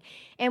everything.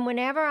 And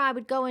whenever I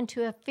would go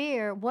into a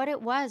fear, what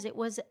it was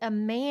a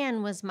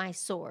man was my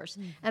source.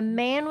 A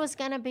man was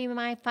going to be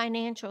my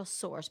financial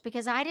source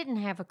because I didn't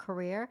have a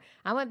career.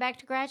 I went back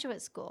to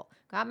graduate school,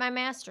 got my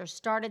master's,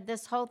 started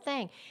this whole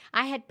thing.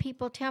 I had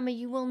people tell me,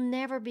 you will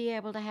never be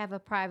able to have a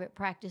private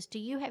practice. Do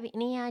you have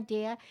any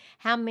idea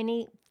how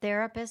many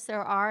therapists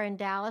there are in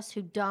Dallas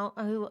who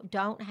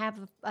don't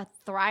have a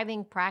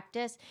thriving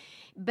practice?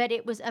 But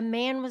a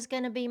man was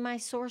going to be my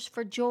source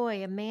for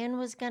joy. A man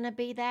was going to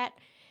be that.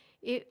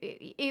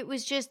 It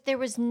was just, there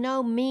was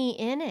no me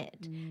in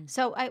it.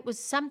 So it was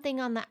something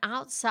on the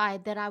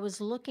outside that I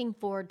was looking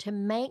for to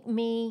make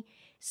me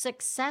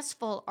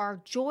successful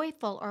or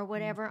joyful or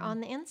whatever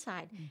on the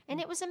inside. And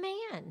it was a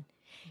man.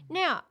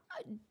 Now,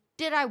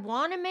 did I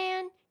want a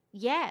man?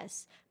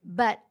 Yes,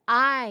 but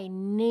I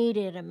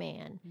needed a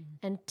man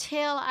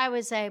until I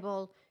was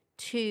able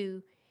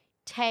to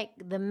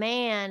take the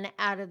man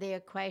out of the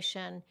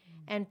equation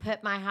and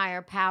put my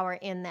higher power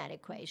in that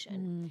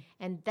equation.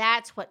 And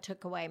that's what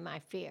took away my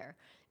fear.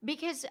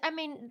 Because, I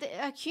mean,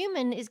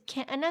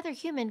 another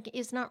human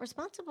is not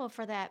responsible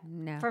for that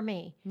No. for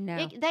me.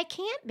 No. They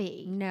can't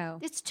be. No.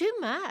 It's too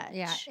much.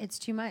 Yeah, it's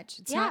too much.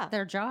 It's Yeah. not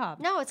their job.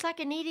 No, it's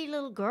like a needy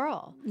little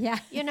girl. Yeah.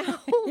 You know,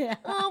 Yeah.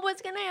 oh,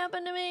 what's going to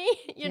happen to me?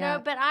 You Yeah. know,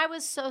 but I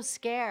was so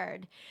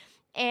scared.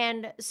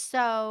 And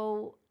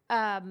so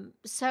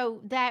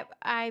that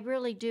I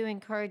really do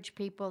encourage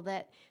people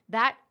that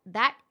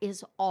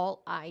is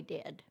all I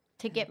did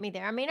to get me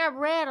there. I mean, I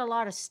read a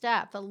lot of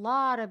stuff, a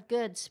lot of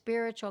good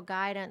spiritual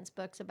guidance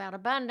books about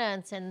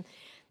abundance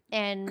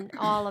and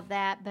all of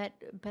that,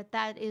 but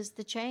that is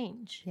the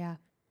change. Yeah.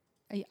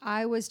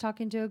 I was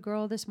talking to a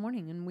girl this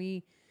morning, and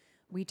we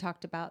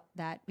talked about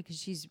that because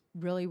she's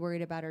really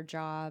worried about her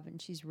job, and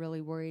she's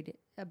really worried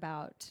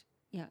about,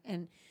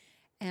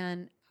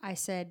 and I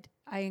said,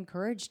 I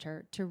encouraged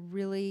her to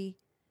really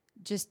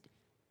just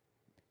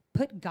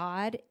put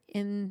God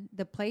in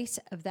the place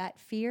of that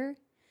fear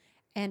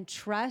and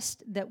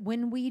trust that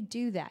when we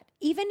do that,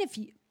 even if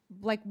you,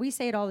 like we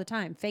say it all the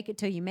time, fake it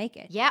till you make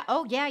it. Yeah.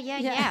 Oh, yeah.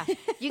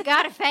 You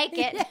got to fake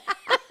it.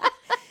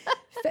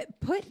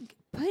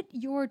 Put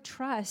your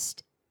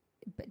trust,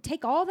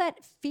 take all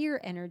that fear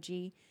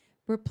energy,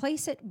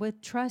 replace it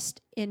with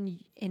trust in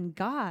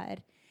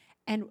God,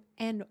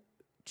 and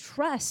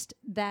trust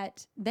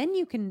that then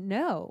you can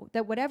know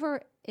that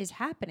whatever is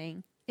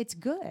happening, it's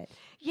good.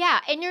 Yeah,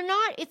 and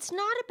it's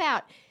not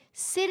about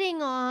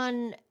sitting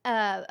on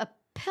a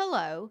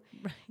pillow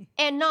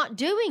and not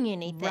doing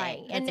anything,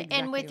 Right, that's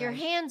and with exactly your right.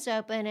 hands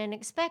open and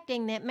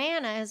expecting that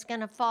manna is going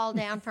to fall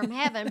down from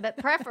heaven, but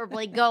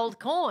preferably gold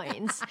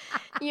coins,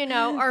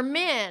 or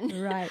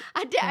men. Right.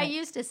 I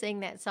used to sing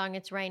that song,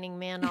 "It's Raining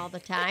Men," all the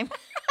time.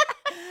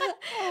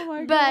 Oh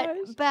my But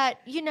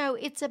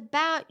it's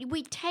about,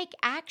 we take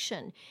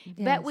action,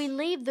 but we Yes.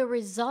 leave the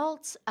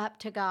results up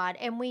to God,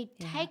 and we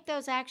take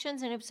those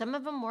actions, and if some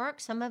of them work,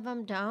 some of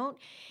them don't,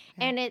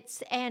 and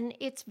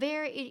it's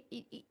very,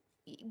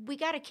 we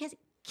got to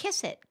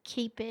kiss it,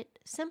 keep it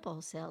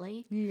simple,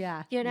 silly,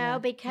 Yeah.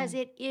 because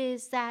it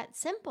is that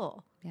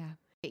simple. Yeah.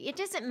 It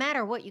doesn't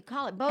matter what you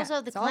call it,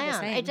 Bozo the it's all the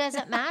Clown. same. It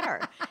doesn't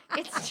matter.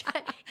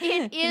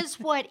 It is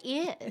what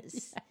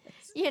is,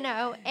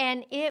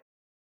 and it.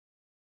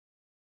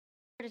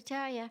 To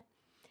tell you,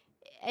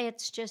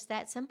 it's just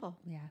that simple.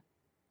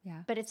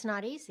 Yeah. But it's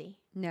not easy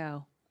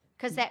No.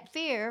 because that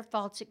fear,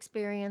 false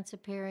experience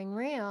appearing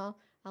real.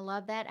 I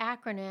love that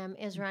acronym,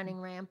 is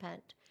running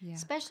rampant. Yeah.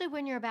 Especially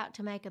when you're about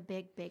to make a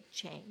big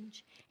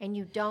change and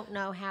you don't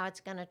know how it's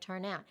going to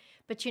turn out.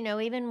 But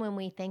even when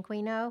we think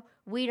we know,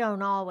 we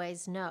don't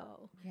always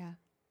know. Yeah.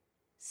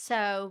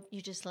 So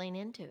you just lean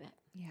into it.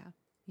 Yeah.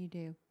 You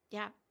do.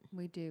 Yeah.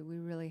 We do. We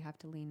really have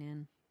to lean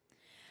in.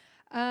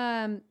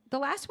 The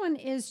last one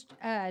is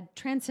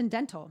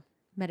transcendental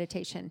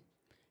meditation.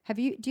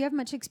 Do you have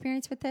much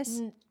experience with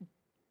this?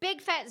 Big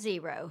fat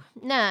zero.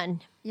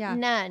 None. Yeah.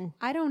 None.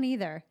 I don't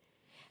either.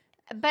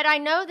 But I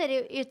know that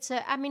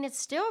it's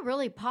still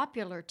really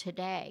popular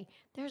today.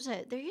 There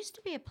used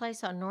to be a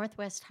place on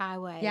Northwest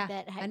Highway Yeah.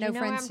 that I do know you know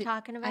where friends I'm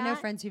talking about? I know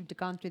friends who've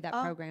gone through that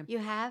Oh, program. You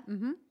have?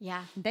 Mm-hmm.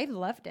 Yeah. They've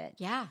loved it.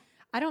 Yeah.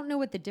 I don't know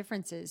what the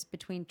difference is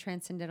between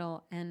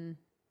transcendental and,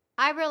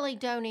 I really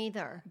don't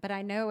either. but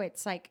I know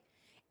it's like,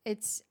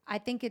 I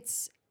think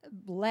it's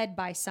led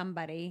by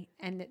somebody,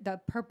 and the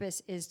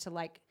purpose is to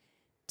like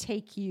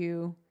take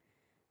you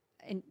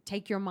and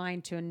take your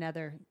mind to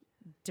another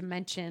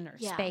dimension or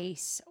Yeah.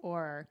 space,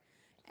 or,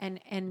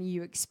 and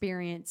you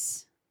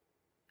experience,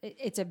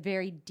 it's a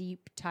very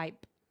deep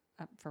type,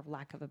 for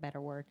lack of a better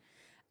word.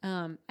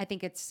 I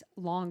think it's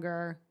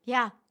longer.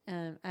 Yeah.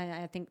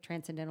 I think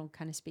transcendental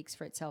kind of speaks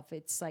for itself.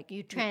 It's like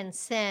You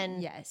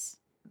transcend. yes,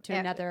 to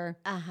another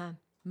Uh-huh.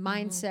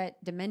 mindset,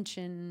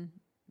 dimension,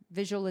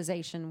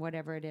 visualization,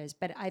 whatever it is.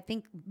 But I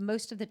think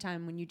most of the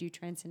time when you do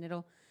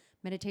transcendental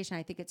meditation,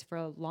 I think it's for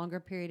a longer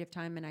period of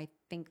time, and I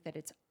think that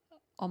it's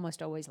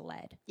almost always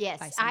led Yes.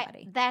 by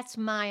somebody. That's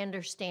my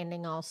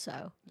understanding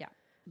also. Yeah,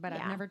 but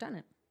Yeah. I've never done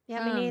it.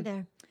 Yeah, me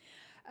neither.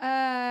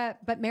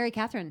 But Mary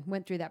Catherine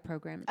went through that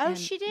program. Oh, and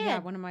she did? Yeah,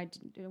 one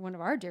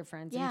of our dear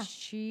friends. Yeah. And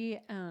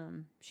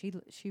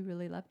she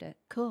really loved it.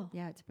 Cool.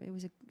 Yeah, it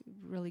was a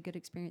really good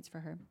experience for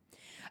her.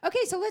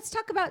 Okay, so let's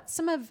talk about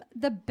some of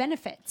the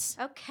benefits.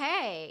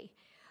 Okay.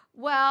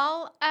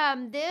 Well,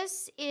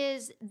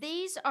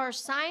 these are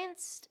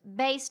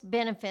science-based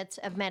benefits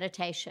of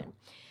meditation.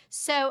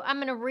 So I'm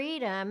going to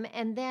read them,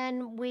 and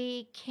then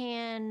we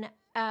can.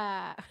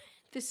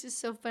 This is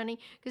so funny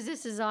because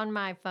this is on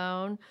my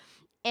phone,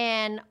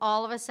 and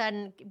all of a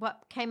sudden,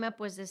 what came up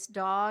was this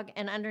dog,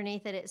 and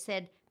underneath it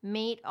said,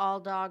 "Meat all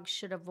dogs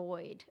should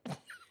avoid."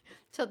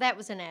 So that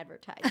was an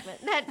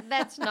advertisement.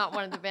 That's not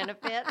one of the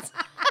benefits,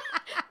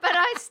 but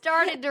I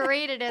started to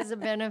read it as a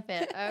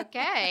benefit.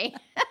 Okay.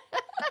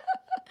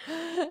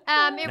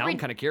 Now I'm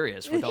kind of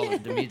curious with all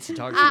the meats and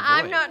dogs.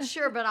 I'm not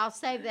sure, but I'll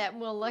save that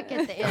and we'll look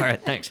at the end. All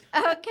right, thanks.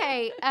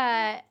 Okay.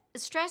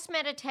 Stress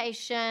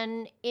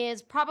meditation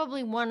is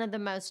probably one of the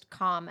most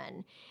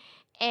common,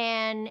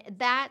 and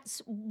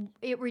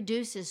it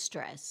reduces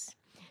stress.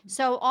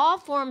 So all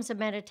forms of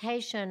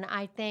meditation,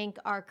 I think,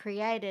 are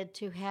created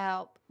to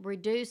help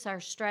reduce our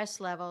stress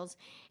levels,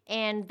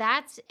 and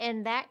that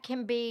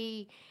can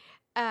be,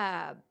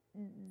 the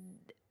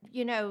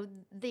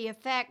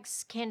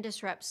effects can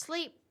disrupt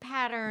sleep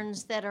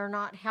patterns that are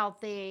not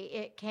healthy.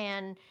 It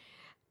can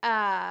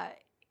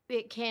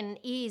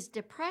ease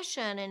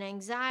depression and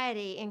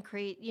anxiety,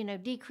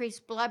 decrease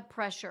blood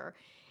pressure,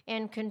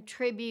 and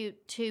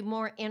contribute to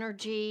more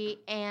energy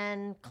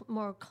and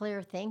more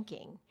clear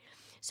thinking.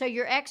 So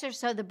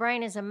so the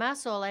brain is a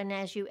muscle, and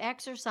as you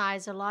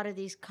exercise a lot of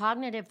these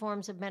cognitive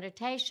forms of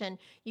meditation,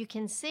 you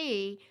can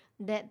see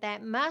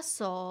that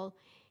muscle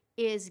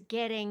is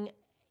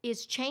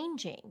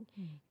changing.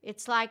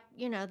 It's like,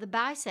 the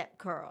bicep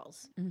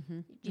curls.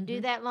 You do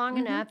that long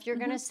enough, you're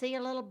going to see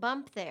a little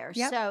bump there.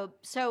 Yep.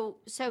 So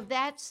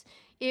that's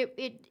it.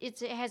 It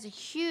has a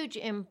huge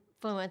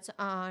influence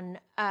on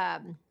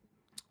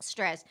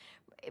stress.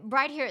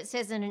 Right here it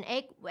says, in an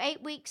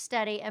 8-week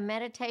study, a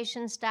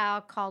meditation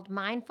style called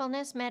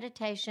mindfulness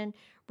meditation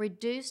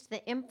reduced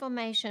the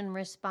inflammation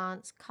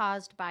response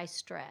caused by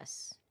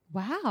stress.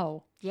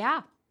 Wow.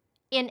 Yeah.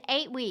 In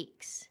 8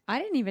 weeks. I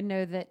didn't even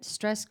know that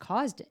stress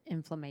caused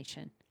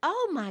inflammation.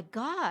 Oh my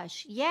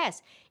gosh.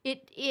 Yes.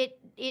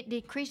 It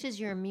decreases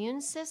your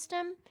immune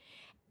system,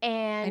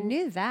 and I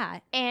knew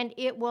that. And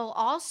it will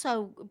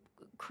also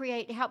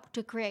help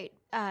to create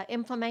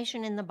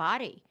inflammation in the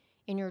body,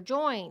 in your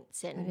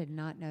joints, and I did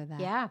not know that.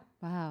 yeah.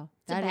 Wow.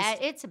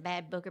 It's a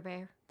bad booger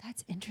bear.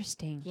 That's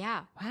interesting.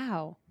 Yeah.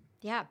 Wow.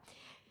 Yeah.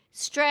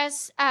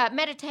 Stress,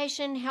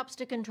 meditation helps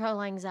to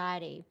control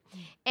anxiety.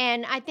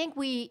 And I think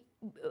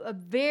a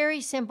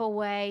very simple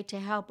way to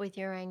help with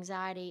your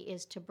anxiety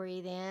is to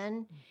breathe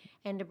in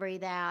and to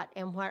breathe out.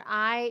 And what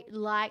I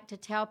like to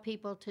tell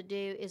people to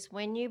do is,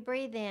 when you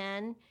breathe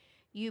in,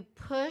 you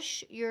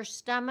push your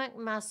stomach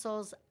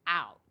muscles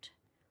out,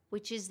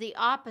 which is the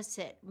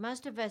opposite.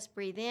 Most of us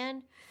breathe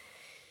in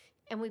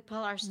and we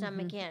pull our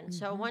stomach in.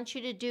 So I want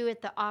you to do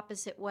it the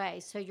opposite way.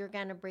 So you're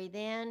going to breathe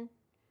in.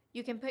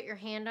 You can put your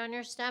hand on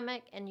your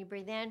stomach and you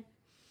breathe in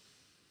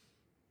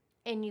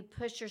and you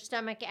push your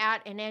stomach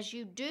out. And as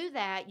you do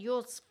that,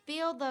 you'll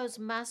feel those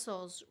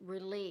muscles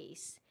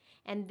release.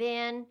 And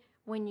then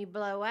when you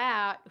blow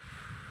out,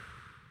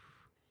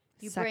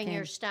 you Suck bring in.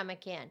 your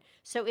stomach in.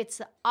 So it's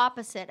the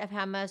opposite of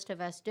how most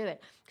of us do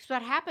it. Because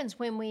what happens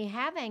when we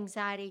have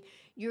anxiety,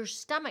 your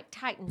stomach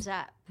tightens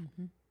up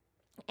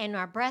and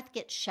our breath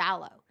gets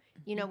shallow.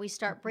 We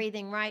start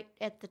breathing right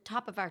at the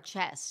top of our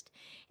chest.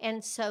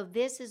 And so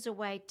this is a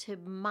way to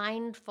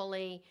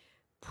mindfully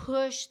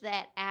push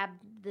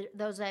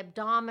those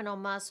abdominal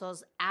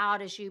muscles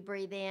out as you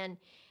breathe in,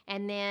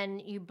 and then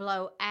you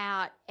blow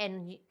out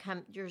and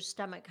your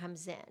stomach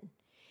comes in.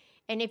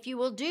 And if you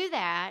will do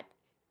that,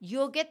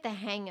 you'll get the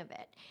hang of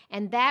it.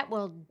 And that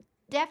will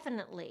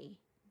definitely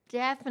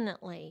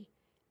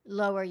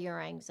lower your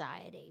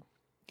anxiety.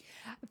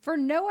 For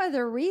no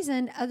other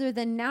reason other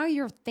than now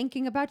you're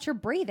thinking about your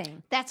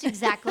breathing. That's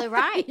exactly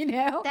right.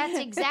 That's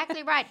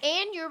exactly right.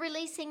 And you're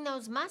releasing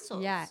those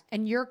muscles. Yeah.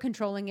 And you're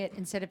controlling it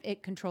instead of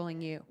it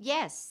controlling you.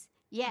 Yes.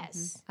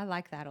 Yes. I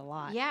like that a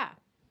lot. Yeah.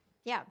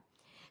 Yeah.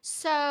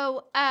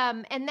 So,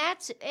 and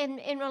that's, and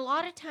a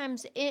lot of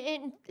times,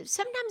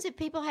 sometimes if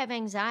people have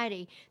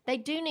anxiety, they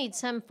do need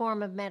some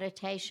form of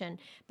meditation.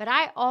 But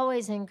I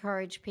always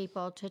encourage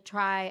people to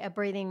try a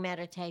breathing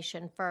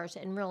meditation first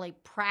and really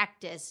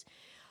practice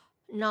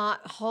not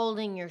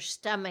holding your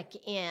stomach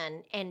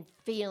in and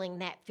feeling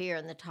that fear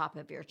in the top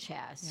of your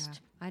chest.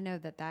 Yeah, I know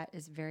that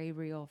is very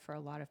real for a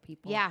lot of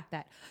people. Yeah.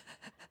 That.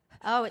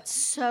 Oh, it's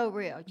so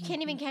real. You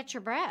can't even catch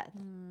your breath.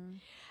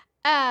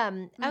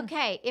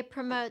 Okay, it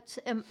promotes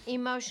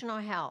emotional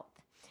health.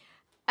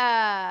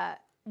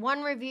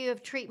 One review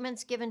of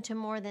treatments given to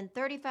more than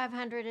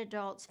 3,500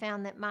 adults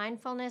found that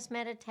mindfulness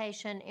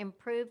meditation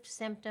improved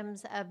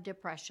symptoms of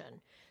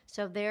depression.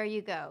 So there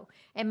you go.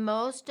 And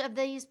most of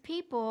these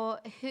people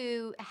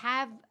who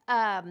have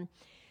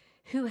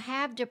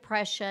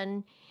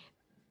depression,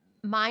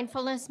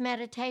 mindfulness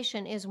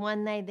meditation is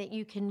one way that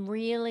you can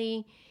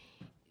really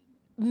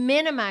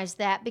minimize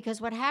that, because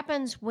what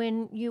happens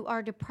when you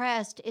are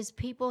depressed is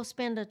people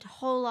spend a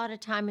whole lot of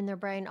time in their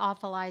brain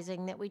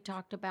awfulizing that we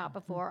talked about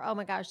before. Oh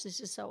my gosh, this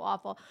is so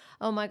awful.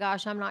 Oh my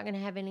gosh, I'm not going to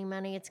have any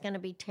money. It's going to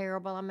be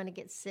terrible. I'm going to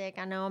get sick.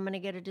 I know I'm going to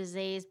get a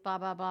disease, blah,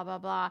 blah, blah, blah,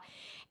 blah.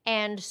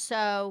 And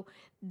so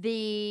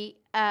the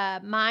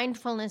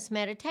mindfulness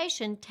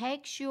meditation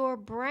takes your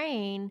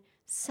brain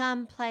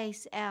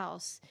someplace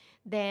else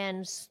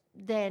than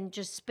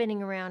just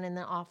spinning around in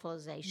the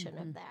awfulization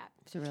of that.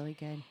 It's really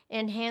good.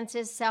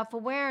 Enhances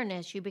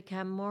self-awareness. You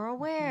become more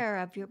aware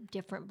of your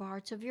different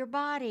parts of your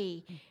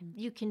body.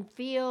 You can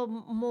feel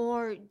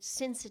more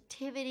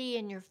sensitivity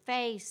in your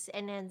face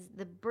and in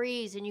the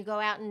breeze, and you go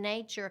out in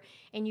nature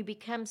and you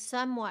become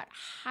somewhat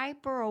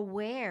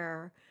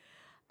hyper-aware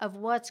of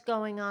what's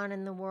going on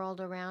in the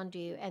world around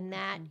you. And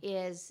that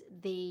is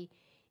the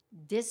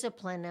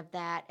discipline of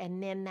that.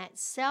 And then that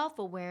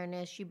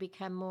self-awareness, you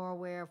become more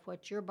aware of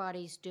what your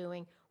body's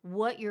doing,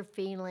 what you're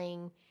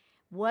feeling,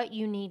 what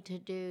you need to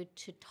do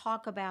to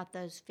talk about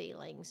those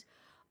feelings.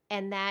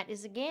 And that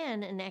is,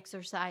 again, an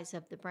exercise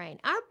of the brain.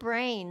 Our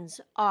brains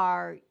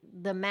are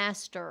the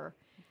master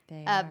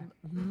of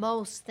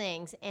most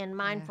things, and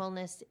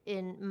mindfulness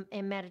in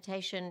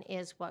meditation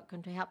is what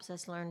helps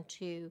us learn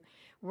to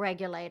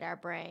regulate our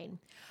brain.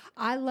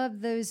 I love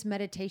those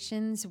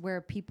meditations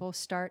where people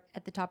start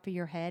at the top of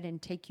your head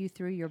and take you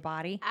through your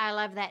body. I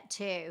love that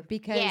too.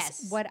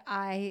 Because what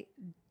I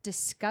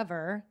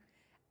discover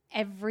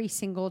every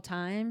single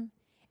time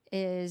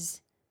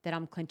is that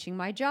I'm clenching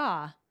my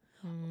jaw,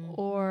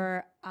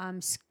 or I'm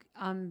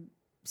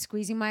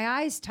squeezing my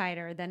eyes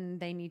tighter than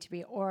they need to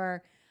be,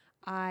 or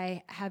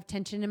I have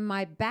tension in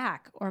my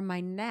back or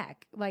my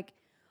neck. Like,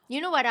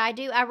 you know what I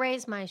do? I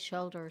raise my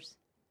shoulders.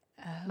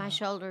 My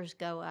shoulders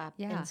go up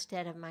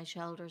instead of my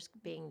shoulders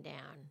being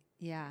down.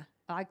 Yeah,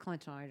 I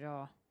clench my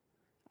jaw.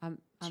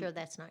 Sure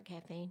that's not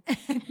caffeine?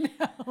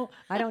 No,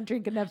 I don't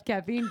drink enough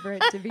caffeine for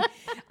it to be.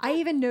 I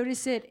even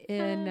notice it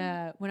in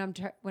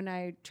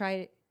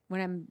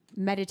when I'm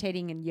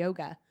meditating in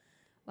yoga,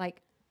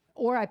 like,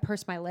 or I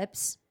purse my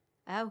lips.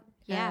 Oh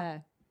yeah,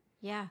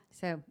 yeah.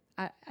 So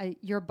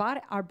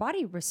our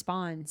body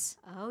responds.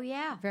 Oh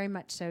yeah, very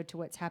much so to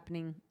what's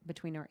happening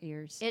between our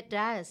ears. It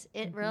does.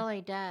 It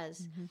really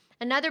does.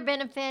 Another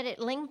benefit: it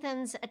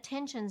lengthens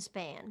attention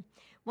span.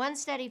 One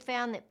study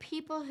found that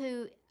people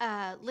who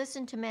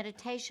listen to a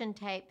meditation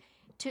tape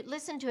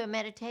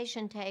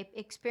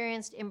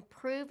experienced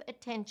improved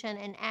attention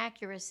and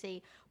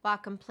accuracy while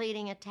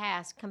completing a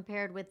task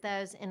compared with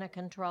those in a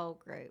control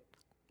group.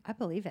 I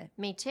believe it.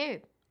 Me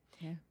too.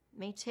 Yeah.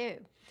 Me too.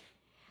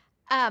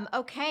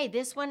 Okay,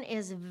 this one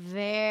is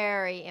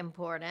very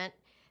important.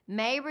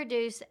 May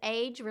reduce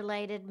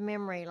age-related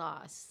memory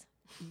loss.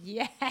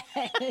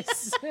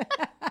 Yes.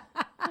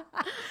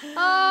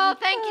 Oh,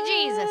 thank you,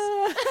 Jesus.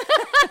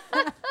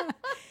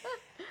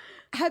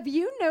 Have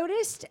you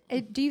noticed,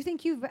 do you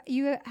think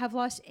you have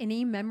lost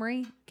any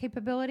memory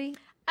capability?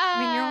 I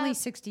mean, you're only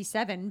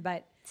 67,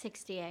 but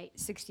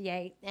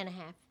 68 and a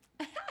half.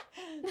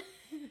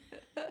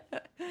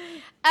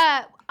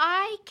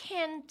 I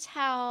can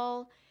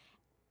tell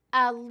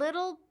a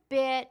little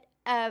bit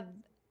of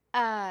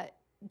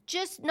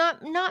just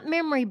not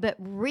memory, but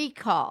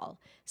recall.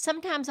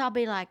 Sometimes I'll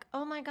be like,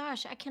 oh my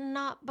gosh, I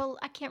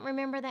can't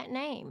remember that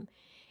name.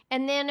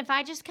 And then if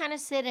I just kind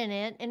of sit in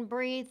it and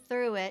breathe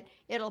through it,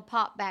 it'll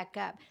pop back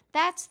up.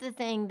 That's the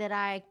thing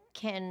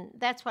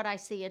that's what I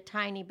see a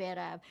tiny bit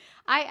of.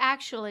 I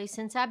actually,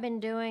 since I've been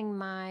doing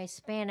my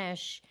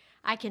Spanish,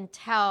 I can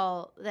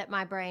tell that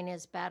my brain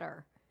is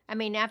better. I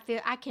mean, I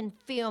can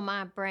feel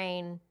my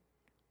brain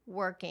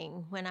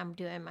working when I'm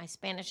doing my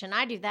Spanish. And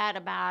I do that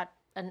about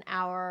an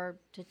hour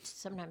to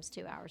sometimes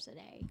 2 hours a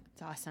day.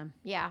 It's awesome.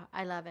 Yeah,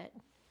 I love it.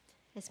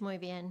 Es muy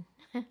bien.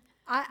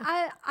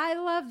 I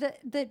love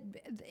that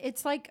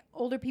it's like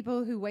older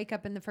people who wake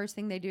up and the first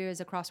thing they do is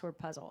a crossword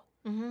puzzle.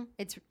 Mm-hmm.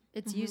 It's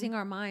using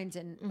our minds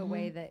in a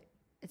way that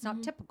it's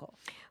not typical.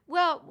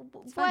 Well,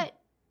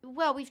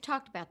 well, we've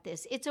talked about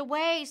this.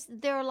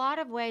 There are a lot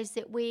of ways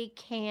that we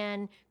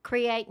can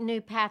create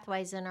new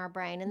pathways in our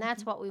brain, and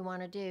that's what we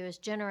want to do is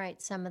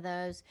generate some of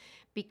those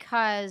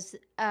because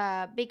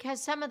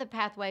some of the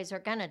pathways are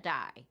going to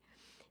die.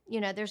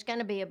 There's going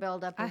to be a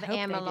buildup of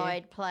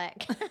amyloid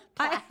plaque.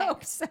 I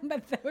hope some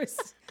of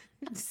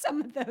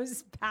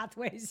those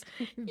pathways.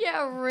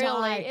 Yeah, really.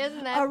 die.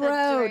 Isn't that a the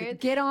road? truth?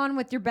 Get on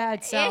with your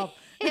bad self.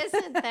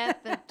 Isn't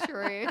that the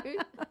truth?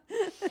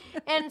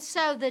 And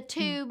so the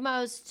two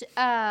most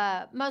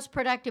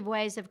productive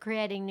ways of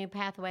creating new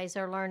pathways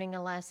are learning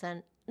a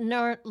lesson,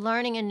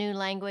 learning a new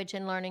language,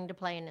 and learning to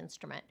play an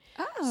instrument.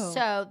 Oh.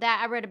 So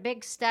that I read a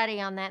big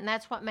study on that, and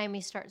that's what made me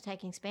start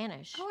taking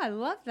Spanish. Oh, I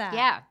love that.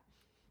 Yeah.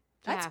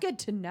 That's good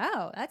to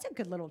know. That's a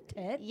good little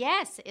tip.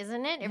 Yes,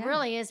 isn't it? It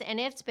really is, and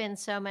it's been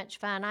so much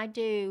fun. I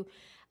do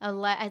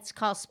it's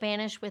called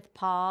Spanish with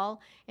Paul,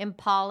 and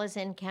Paul is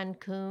in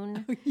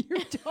Cancun.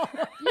 You've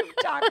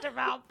talked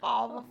about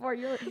Paul before.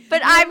 Your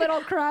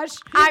little crush.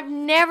 I've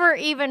never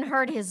even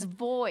heard his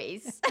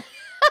voice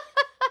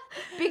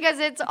because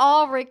it's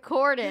all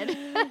recorded.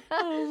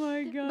 Oh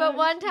my God. But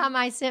one time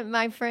I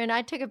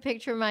took a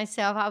picture of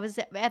myself. I was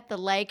at the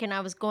lake and I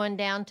was going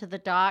down to the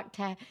dock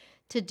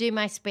to do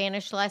my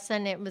Spanish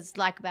lesson. It was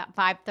like about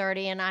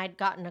 5:30, and I had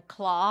gotten a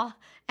claw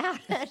out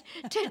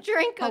to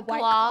drink a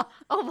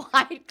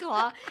white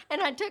claw.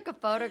 And I took a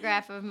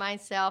photograph of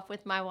myself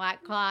with my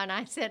white claw, and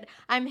I said,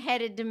 I'm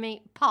headed to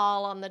meet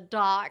Paul on the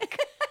dock.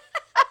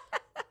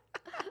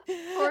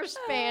 For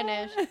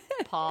Spanish,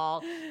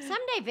 Paul.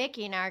 Someday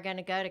Vicki and I are going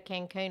to go to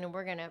Cancun, and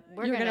we're going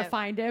to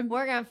find him.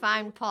 We're going to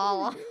find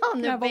Paul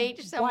on the Have a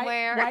beach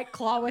somewhere. White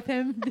claw with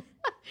him.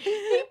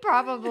 He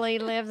probably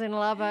lives in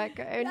Lubbock.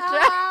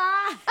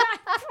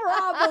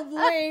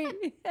 Probably. Or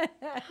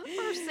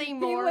He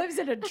Seymour. lives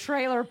in a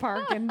trailer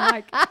park in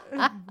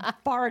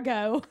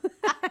Fargo.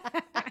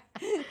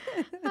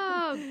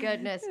 Oh,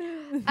 goodness.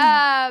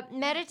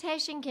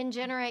 Meditation can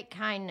generate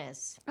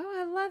kindness. Oh,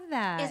 I love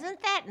that.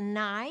 Isn't that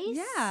nice?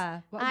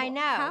 Yeah. I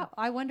know.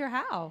 I wonder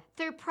how.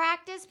 Through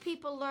practice,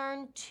 people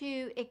learn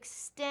to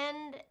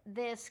extend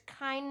this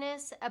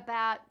kindness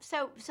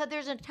so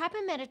there's a type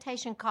of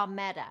meditation called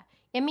metta,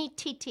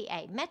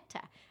 M-E-T-T-A,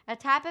 metta, a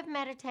type of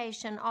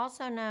meditation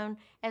also known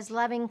as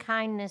loving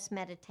kindness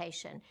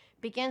meditation,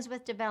 begins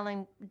with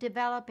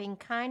developing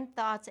kind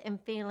thoughts and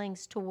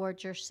feelings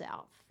towards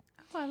yourself.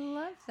 Oh, I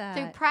love that.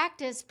 Through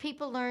practice,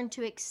 people learn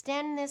to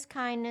extend this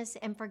kindness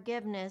and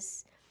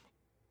forgiveness.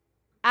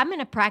 I'm going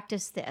to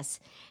practice this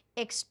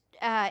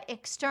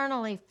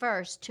externally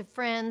first to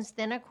friends,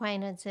 then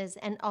acquaintances,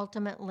 and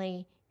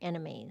ultimately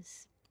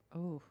enemies.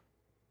 Oh,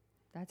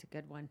 that's a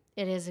good one.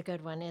 It is a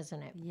good one,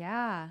 isn't it?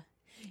 Yeah.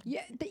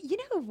 Yeah.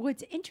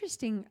 What's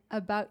interesting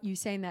about you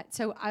saying that?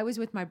 So I was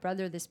with my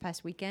brother this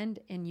past weekend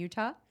in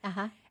Utah.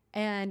 Uh-huh.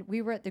 And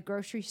we were at the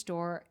grocery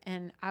store,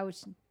 and I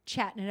was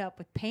chatting it up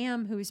with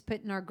Pam, who was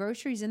putting our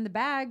groceries in the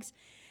bags,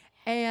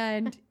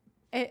 and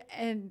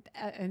and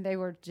they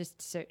were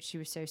just she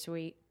was so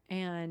sweet.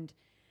 And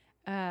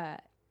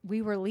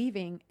we were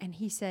leaving, and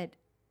he said,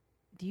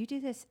 "Do you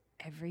do this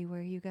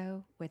everywhere you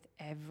go with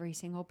every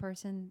single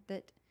person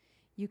that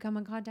you come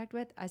in contact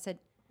with?" I said,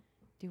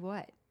 "Do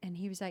what?" And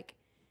he was like,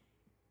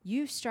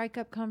 "You strike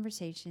up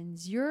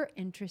conversations. You're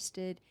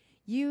interested.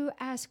 You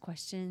ask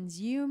questions.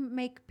 You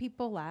make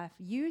people laugh.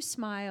 You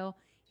smile."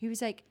 He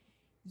was like,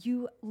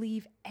 "You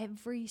leave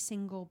every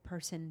single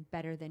person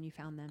better than you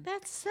found them."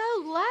 That's so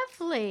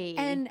lovely.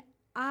 And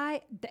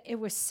it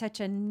was such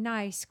a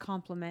nice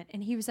compliment.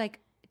 And he was like,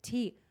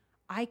 "T,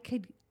 I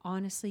could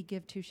honestly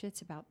give two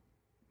shits about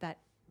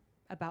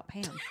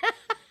Pam."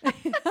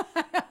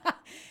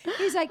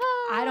 He's like,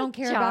 "I don't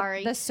care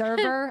about the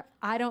server.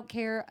 I don't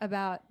care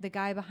about the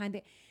guy behind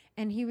it."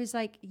 And he was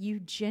like, "You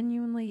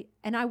genuinely,"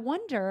 and I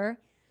wonder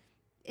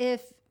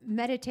if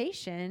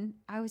meditation,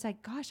 I was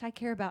like, gosh, I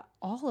care about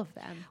all of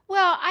them.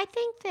 Well, I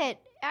think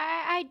that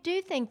I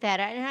do think that,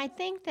 and I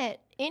think that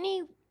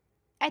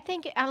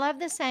I love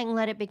the saying,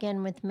 "Let it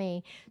begin with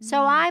me."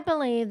 So I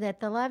believe that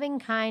the loving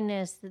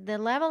kindness, the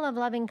level of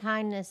loving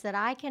kindness that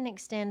I can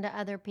extend to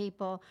other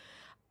people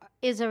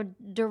is a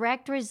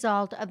direct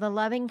result of the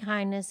loving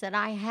kindness that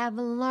I have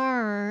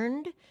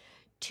learned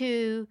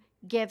to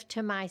give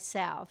to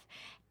myself.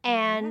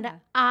 And Yeah.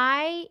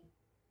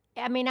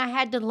 I mean, I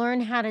had to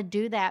learn how to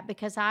do that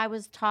because I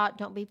was taught,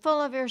 don't be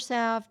full of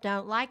yourself,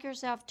 don't like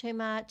yourself too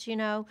much,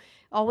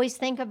 always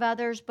think of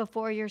others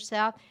before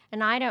yourself.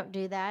 And I don't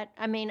do that.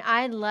 I mean,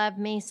 I love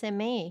me some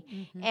me.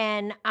 Mm-hmm.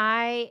 And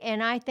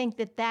I think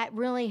that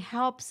really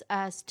helps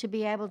us to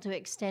be able to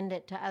extend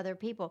it to other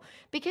people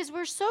because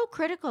we're so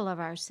critical of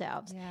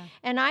ourselves. Yeah.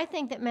 And I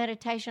think that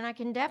meditation, I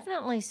can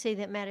definitely see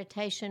that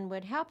meditation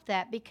would help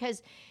that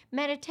because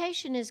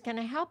meditation is going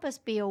to help us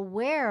be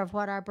aware of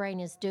what our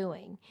brain is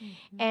doing.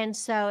 Mm-hmm. And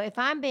so if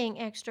I'm being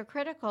extra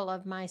critical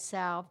of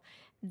myself,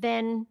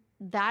 then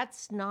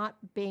that's not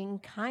being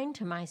kind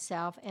to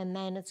myself. And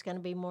then it's going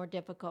to be more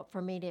difficult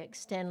for me to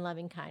extend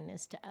loving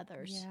kindness to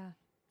others. Yeah.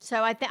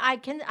 So I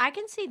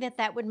can see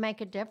that would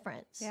make a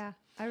difference. Yeah,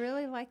 I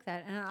really like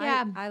that, and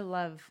Yeah. I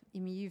love. I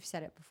mean, you've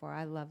said it before.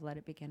 I love "Let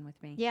It Begin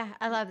with Me." Yeah,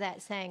 I love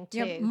that saying too.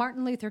 Yeah,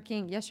 Martin Luther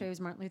King. Yesterday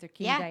was Martin Luther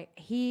King Yeah. Day.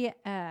 He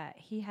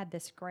had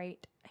this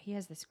great. He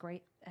has this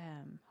great.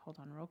 Hold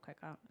on, real quick.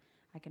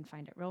 I can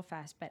find it real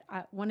fast. But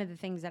one of the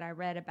things that I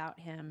read about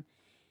him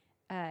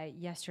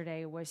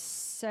yesterday was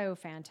so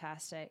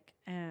fantastic,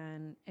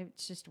 and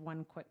it's just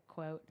one quick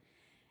quote,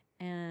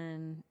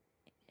 and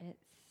it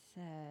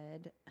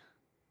said,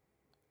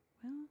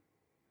 "Well,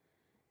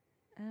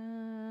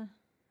 I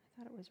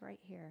thought it was right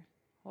here.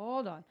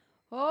 Hold on,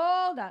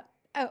 hold up.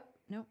 Oh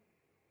no."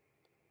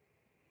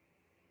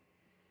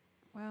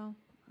 Well,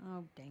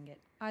 oh dang it.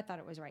 I thought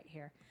it was right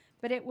here.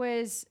 But it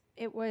was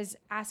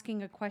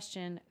asking a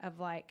question of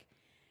like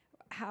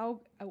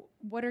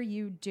what are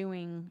you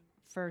doing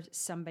for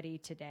somebody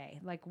today?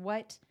 Like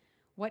what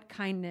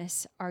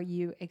kindness are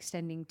you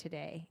extending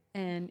today?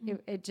 And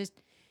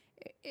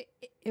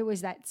it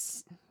was that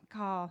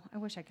call. I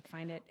wish I could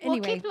find it. Well,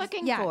 Anyway, keep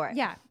looking yeah, for it.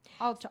 Yeah.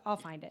 I'll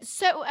find it.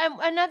 So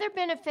another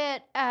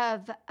benefit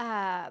of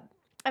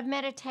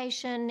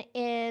meditation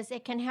is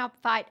it can help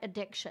fight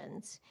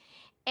addictions.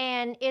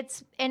 And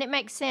it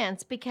makes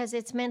sense because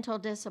it's mental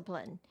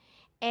discipline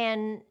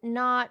and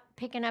not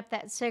picking up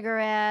that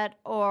cigarette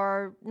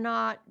or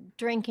not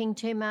drinking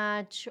too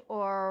much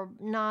or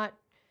not,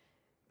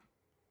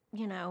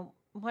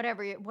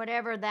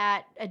 whatever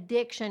that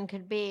addiction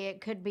could be.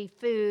 It could be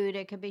food,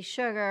 it could be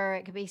sugar,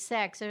 it could be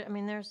sex. I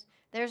mean, there's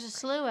a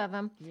slew of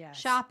them. Yes.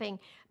 Shopping.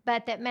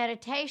 But that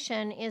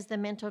meditation is the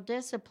mental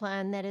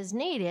discipline that is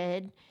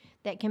needed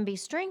that can be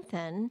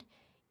strengthened.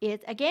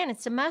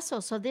 It's a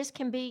muscle. So this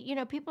can be,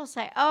 people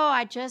say, "Oh,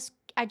 I just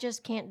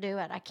can't do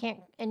it. I can't."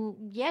 And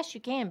yes,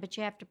 you can, but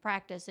you have to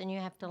practice and you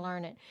have to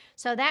learn it.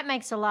 So that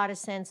makes a lot of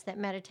sense, that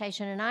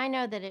meditation. And I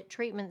know that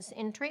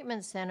in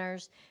treatment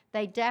centers,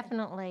 they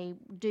definitely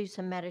do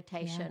some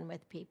meditation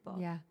with people.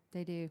 Yeah,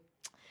 they do.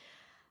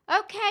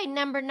 Okay,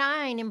 number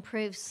 9,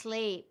 improve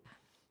sleep.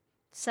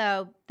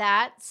 So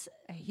that's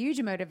A huge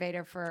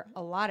motivator for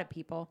a lot of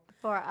people.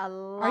 for a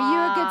lot. Are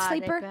you a good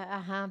sleeper?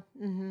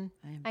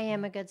 I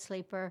am a good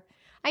sleeper.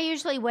 I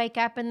usually wake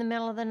up in the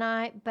middle of the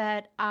night,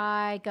 but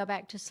I go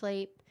back to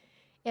sleep.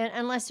 And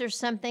unless there's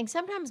something,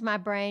 sometimes my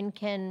brain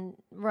can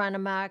run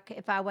amok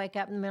if I wake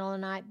up in the middle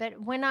of the night. But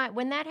when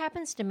that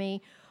happens to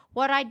me,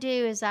 what I do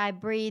is I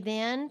breathe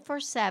in for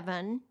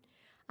 7,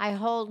 I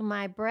hold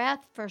my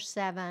breath for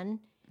 7,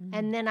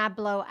 and then I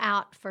blow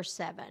out for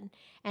 7.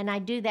 And I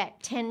do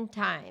that 10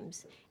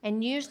 times.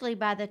 And usually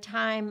by the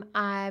time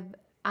I'm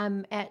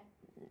at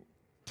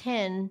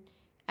 10,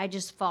 I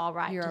just fall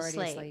right You're to already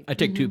sleep. asleep. I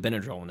take 2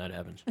 Benadryl when that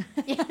happens.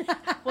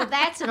 Well,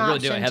 that's an I really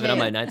option do. I have too. it on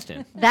my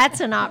nightstand. That's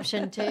an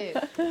option too.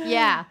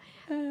 Yeah.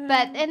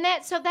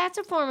 So that's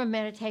a form of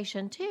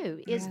meditation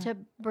too, is to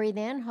breathe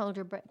in, hold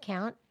your breath,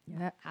 count,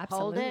 Yeah,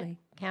 hold it, absolutely.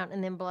 count,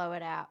 and then blow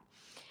it out.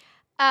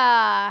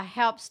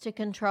 Helps to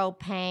control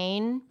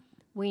pain.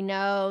 We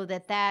know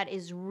that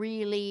is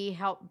really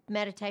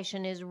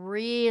meditation is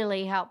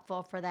really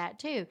helpful for that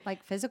too.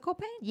 Like physical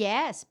pain?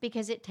 Yes,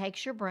 because it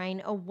takes your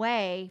brain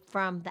away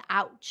from the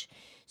ouch.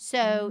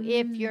 So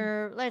if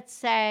you're, let's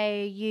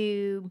say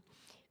you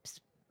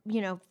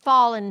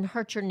fall and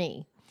hurt your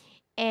knee,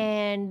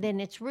 and then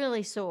it's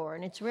really sore,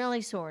 and it's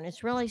really sore, and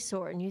it's really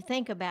sore, and you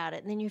think about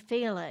it, and then you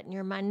feel it, and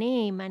you're, my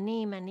knee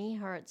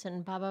hurts,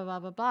 and blah, blah, blah,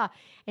 blah, blah.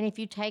 And if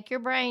you take your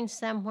brain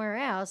somewhere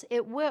else,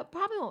 it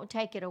probably won't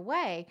take it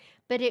away,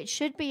 but it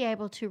should be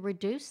able to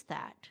reduce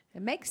that.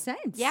 It makes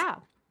sense. Yeah.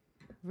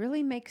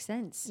 Really makes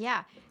sense.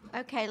 Yeah.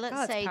 Okay, let's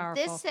Oh, it's say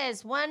powerful. this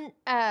says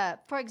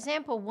for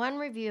example, one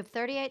review of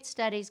 38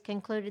 studies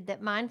concluded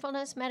that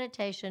mindfulness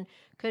meditation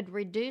could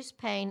reduce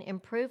pain,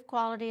 improve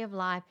quality of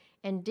life,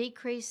 and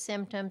decrease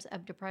symptoms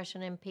of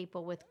depression in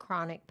people with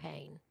chronic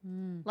pain.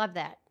 Love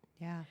that.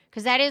 Yeah.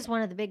 Because that is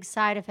one of the big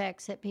side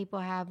effects that people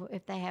have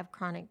if they have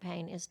chronic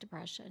pain is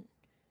depression.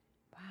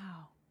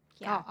 Wow.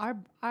 Yeah.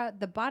 Our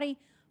the body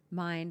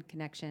mind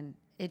connection.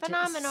 It's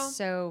Phenomenal.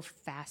 So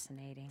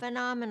fascinating.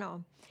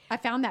 Phenomenal. I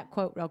found that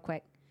quote real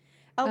quick.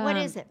 Oh, what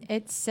is it?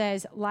 It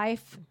says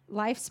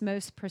life's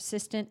most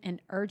persistent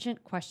and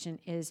urgent question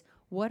is,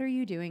 what are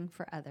you doing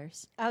for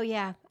others? Oh,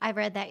 yeah. I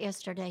read that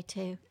yesterday,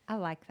 too. I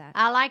like that.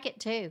 I like it,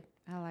 too.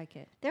 I like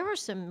it. There were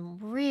some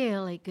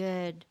really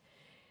good,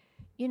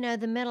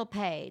 the middle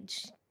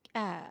page.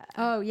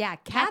 Oh yeah,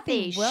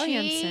 Kathy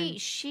Williamson.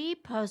 She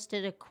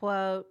posted a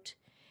quote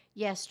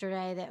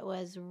yesterday that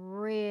was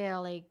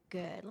really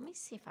good. Let me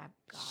see if I've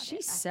got it.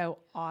 She's so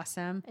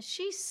awesome.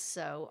 She's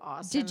so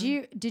awesome.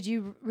 Did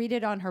you read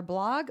it on her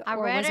blog? I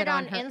or read was it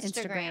on her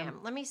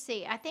Instagram. Let me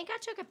see. I think I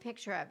took a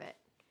picture of it.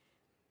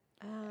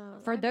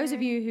 For those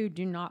of you who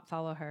do not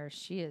follow her,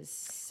 she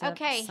is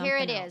Okay, here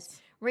it something is.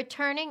 else.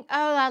 Returning.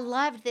 Oh, I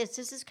loved this.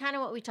 This is kind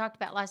of what we talked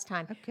about last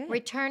time. Okay.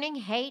 Returning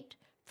hate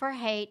for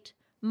hate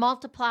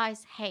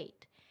multiplies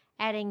hate,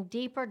 adding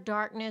deeper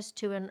darkness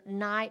to a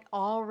night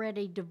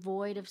already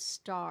devoid of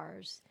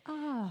stars.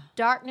 Ah,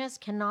 Darkness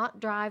cannot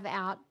drive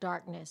out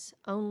darkness.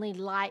 Only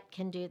light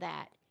can do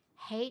that.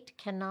 Hate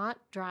cannot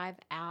drive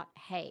out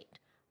hate.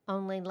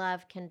 Only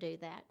love can do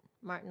that.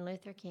 Martin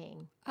Luther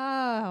King.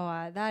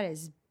 Oh, that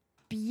is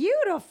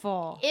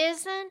beautiful.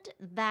 Isn't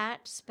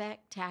that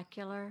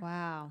spectacular?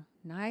 Wow.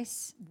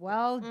 Nice.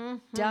 Well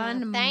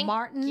done, Thank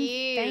Martin.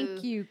 you.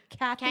 Thank you,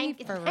 Kathy,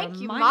 for Thank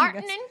you, reminding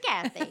Martin us. and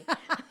Kathy.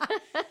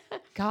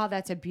 God,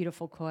 that's a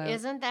beautiful quote.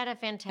 Isn't that a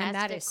fantastic and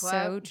that is quote?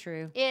 so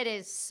true. It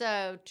is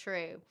so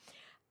true.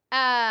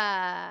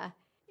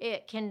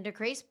 It can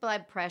decrease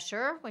blood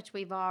pressure, which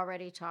we've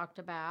already talked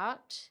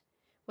about.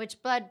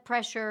 Which blood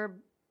pressure,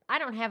 I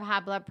don't have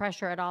high blood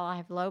pressure at all. I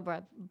have low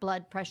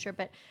blood pressure,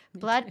 but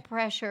blood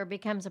pressure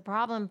becomes a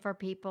problem for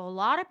people. A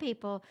lot of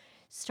people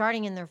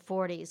starting in their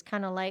 40s,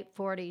 kind of late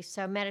 40s.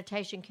 So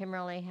meditation can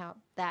really help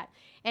that.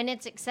 And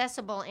it's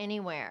accessible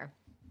anywhere.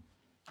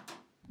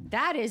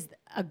 That is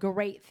a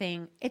great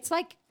thing. It's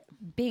like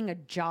being a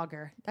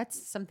jogger.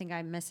 That's something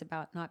I miss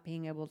about not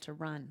being able to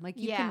run. Like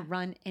you can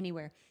run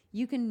anywhere.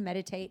 You can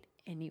meditate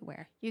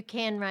anywhere. You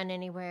can run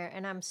anywhere,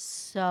 and I'm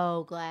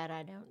so glad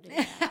I don't do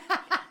that.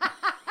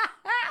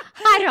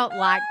 I don't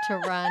like to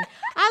run.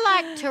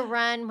 I like to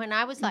run. When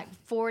I was like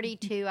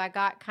 42, I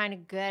got kind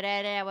of good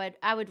at it.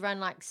 I would run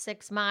like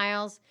 6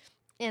 miles,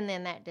 and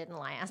then that didn't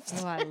last.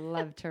 Oh, I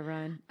love to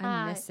run.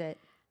 I miss it.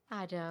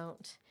 I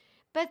don't.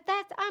 But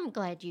I'm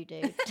glad you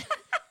do.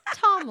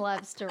 Tom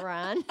loves to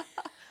run.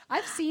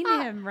 I've seen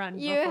him run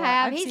You before.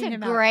 have. I've He's seen a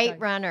him great out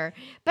runner.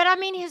 But I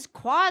mean, his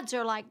quads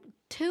are like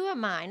 2 of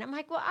mine. I'm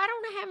like, well, I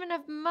don't have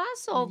enough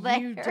muscle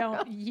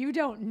there. You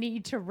don't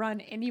need to run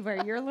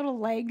anywhere. Your little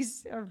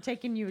legs are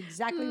taking you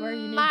exactly where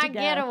you need My to go.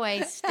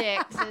 getaway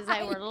sticks, as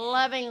they were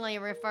lovingly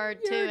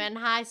referred to in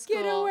high school.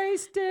 Getaway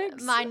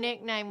sticks. My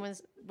nickname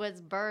was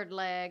bird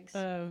legs.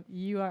 Oh,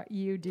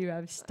 you do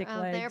have stick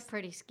legs. They're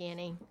pretty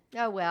skinny.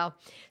 Oh well.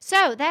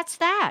 So that's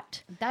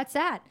that. That's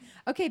that.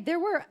 Okay, there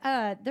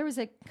was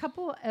a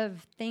couple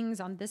of things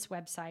on this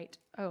website.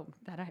 Oh,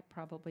 that I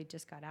probably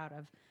just got out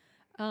of.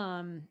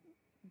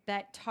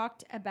 That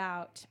talked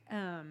about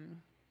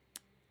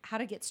how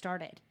to get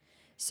started.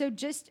 So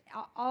just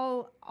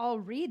I'll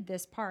read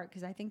this part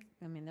because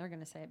they're going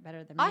to say it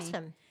better than me.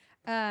 Awesome.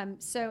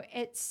 So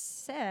it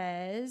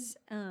says,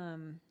 hold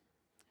on,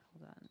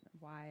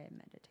 why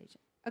meditation?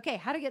 Okay,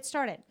 how to get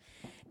started.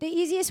 The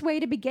easiest way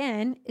to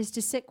begin is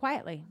to sit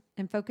quietly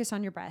and focus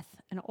on your breath.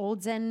 An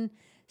old Zen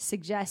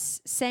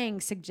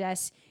saying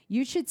suggests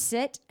you should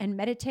sit and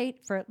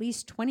meditate for at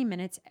least 20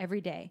 minutes every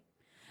day.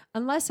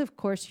 Unless, of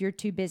course, you're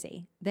too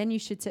busy. Then you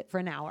should sit for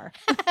an hour.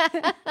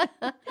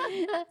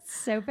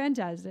 So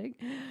fantastic.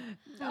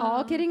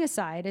 All kidding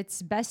aside,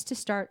 it's best to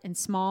start in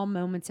small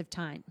moments of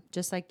time.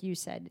 Just like you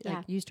said. Yeah.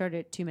 Like you started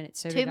at 2 minutes.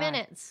 So 2 did I.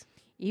 minutes.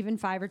 Even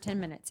 5 or 10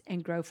 minutes,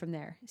 and grow from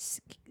there.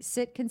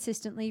 Sit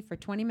consistently for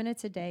 20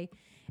 minutes a day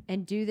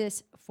and do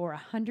this for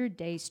 100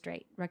 days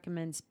straight,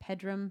 recommends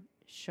Pedram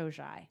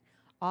Shojai,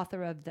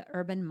 author of The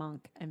Urban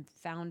Monk and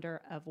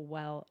founder of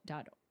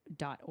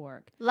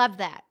well.org. Love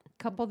that.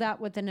 Couple that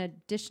with an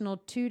additional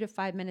 2 to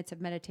 5 minutes of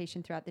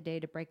meditation throughout the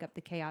day to break up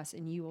the chaos,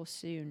 and you will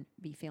soon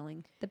be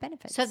feeling the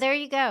benefits. So there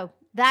you go.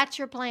 That's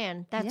your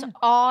plan. That's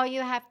all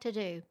you have to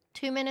do.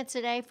 2 minutes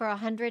a day for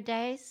 100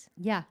 days.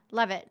 Yeah.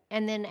 Love it.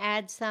 And then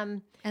add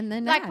some. And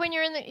then like when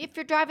you're if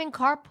you're driving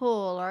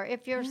carpool, or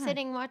if you're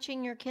sitting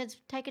watching your kids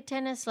take a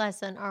tennis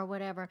lesson or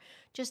whatever,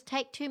 just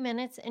take 2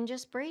 minutes and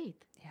just breathe.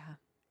 Yeah.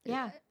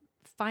 Yeah.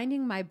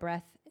 Finding my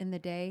breath in the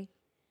day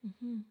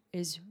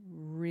is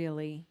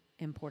really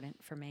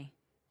important for me.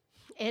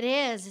 It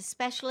is,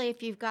 especially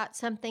if you've got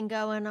something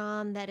going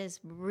on that is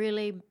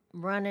really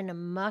running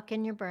amok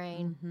in your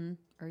brain.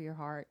 Or your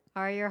heart.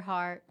 Or your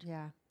heart.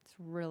 Yeah. It's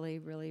really,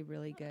 really,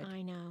 really good.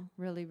 I know.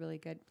 Really, really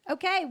good.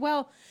 Okay,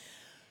 well,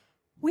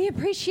 we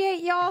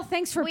appreciate y'all.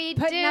 Thanks for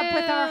putting up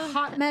with our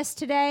hot mess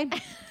today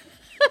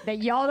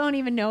that y'all don't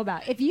even know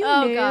about. If you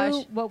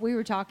knew what we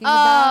were talking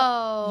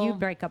about, you'd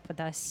break up with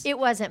us. It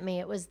wasn't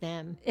me. It was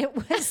them. It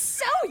was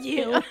so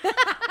you.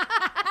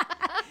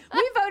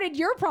 We voted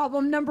your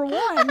problem number 1.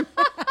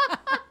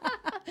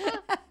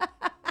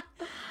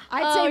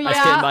 I'd say I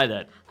stand by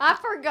that. I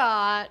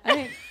forgot.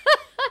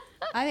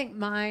 I think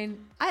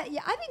mine. I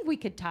think we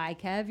could tie,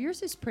 Kev.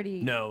 Yours is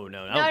pretty. No.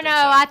 No,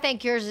 I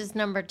think yours is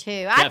number 2.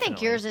 I think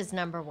Definitely. yours is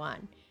number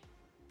 1.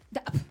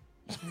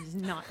 It's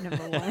not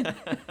number 1.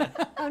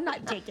 I'm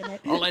not taking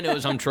it. All I know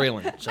is I'm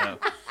trailing. So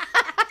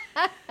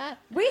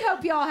We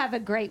hope y'all have a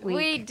great week.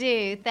 We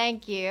do.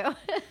 Thank you.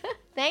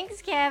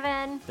 Thanks,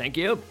 Kevin. thank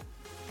you.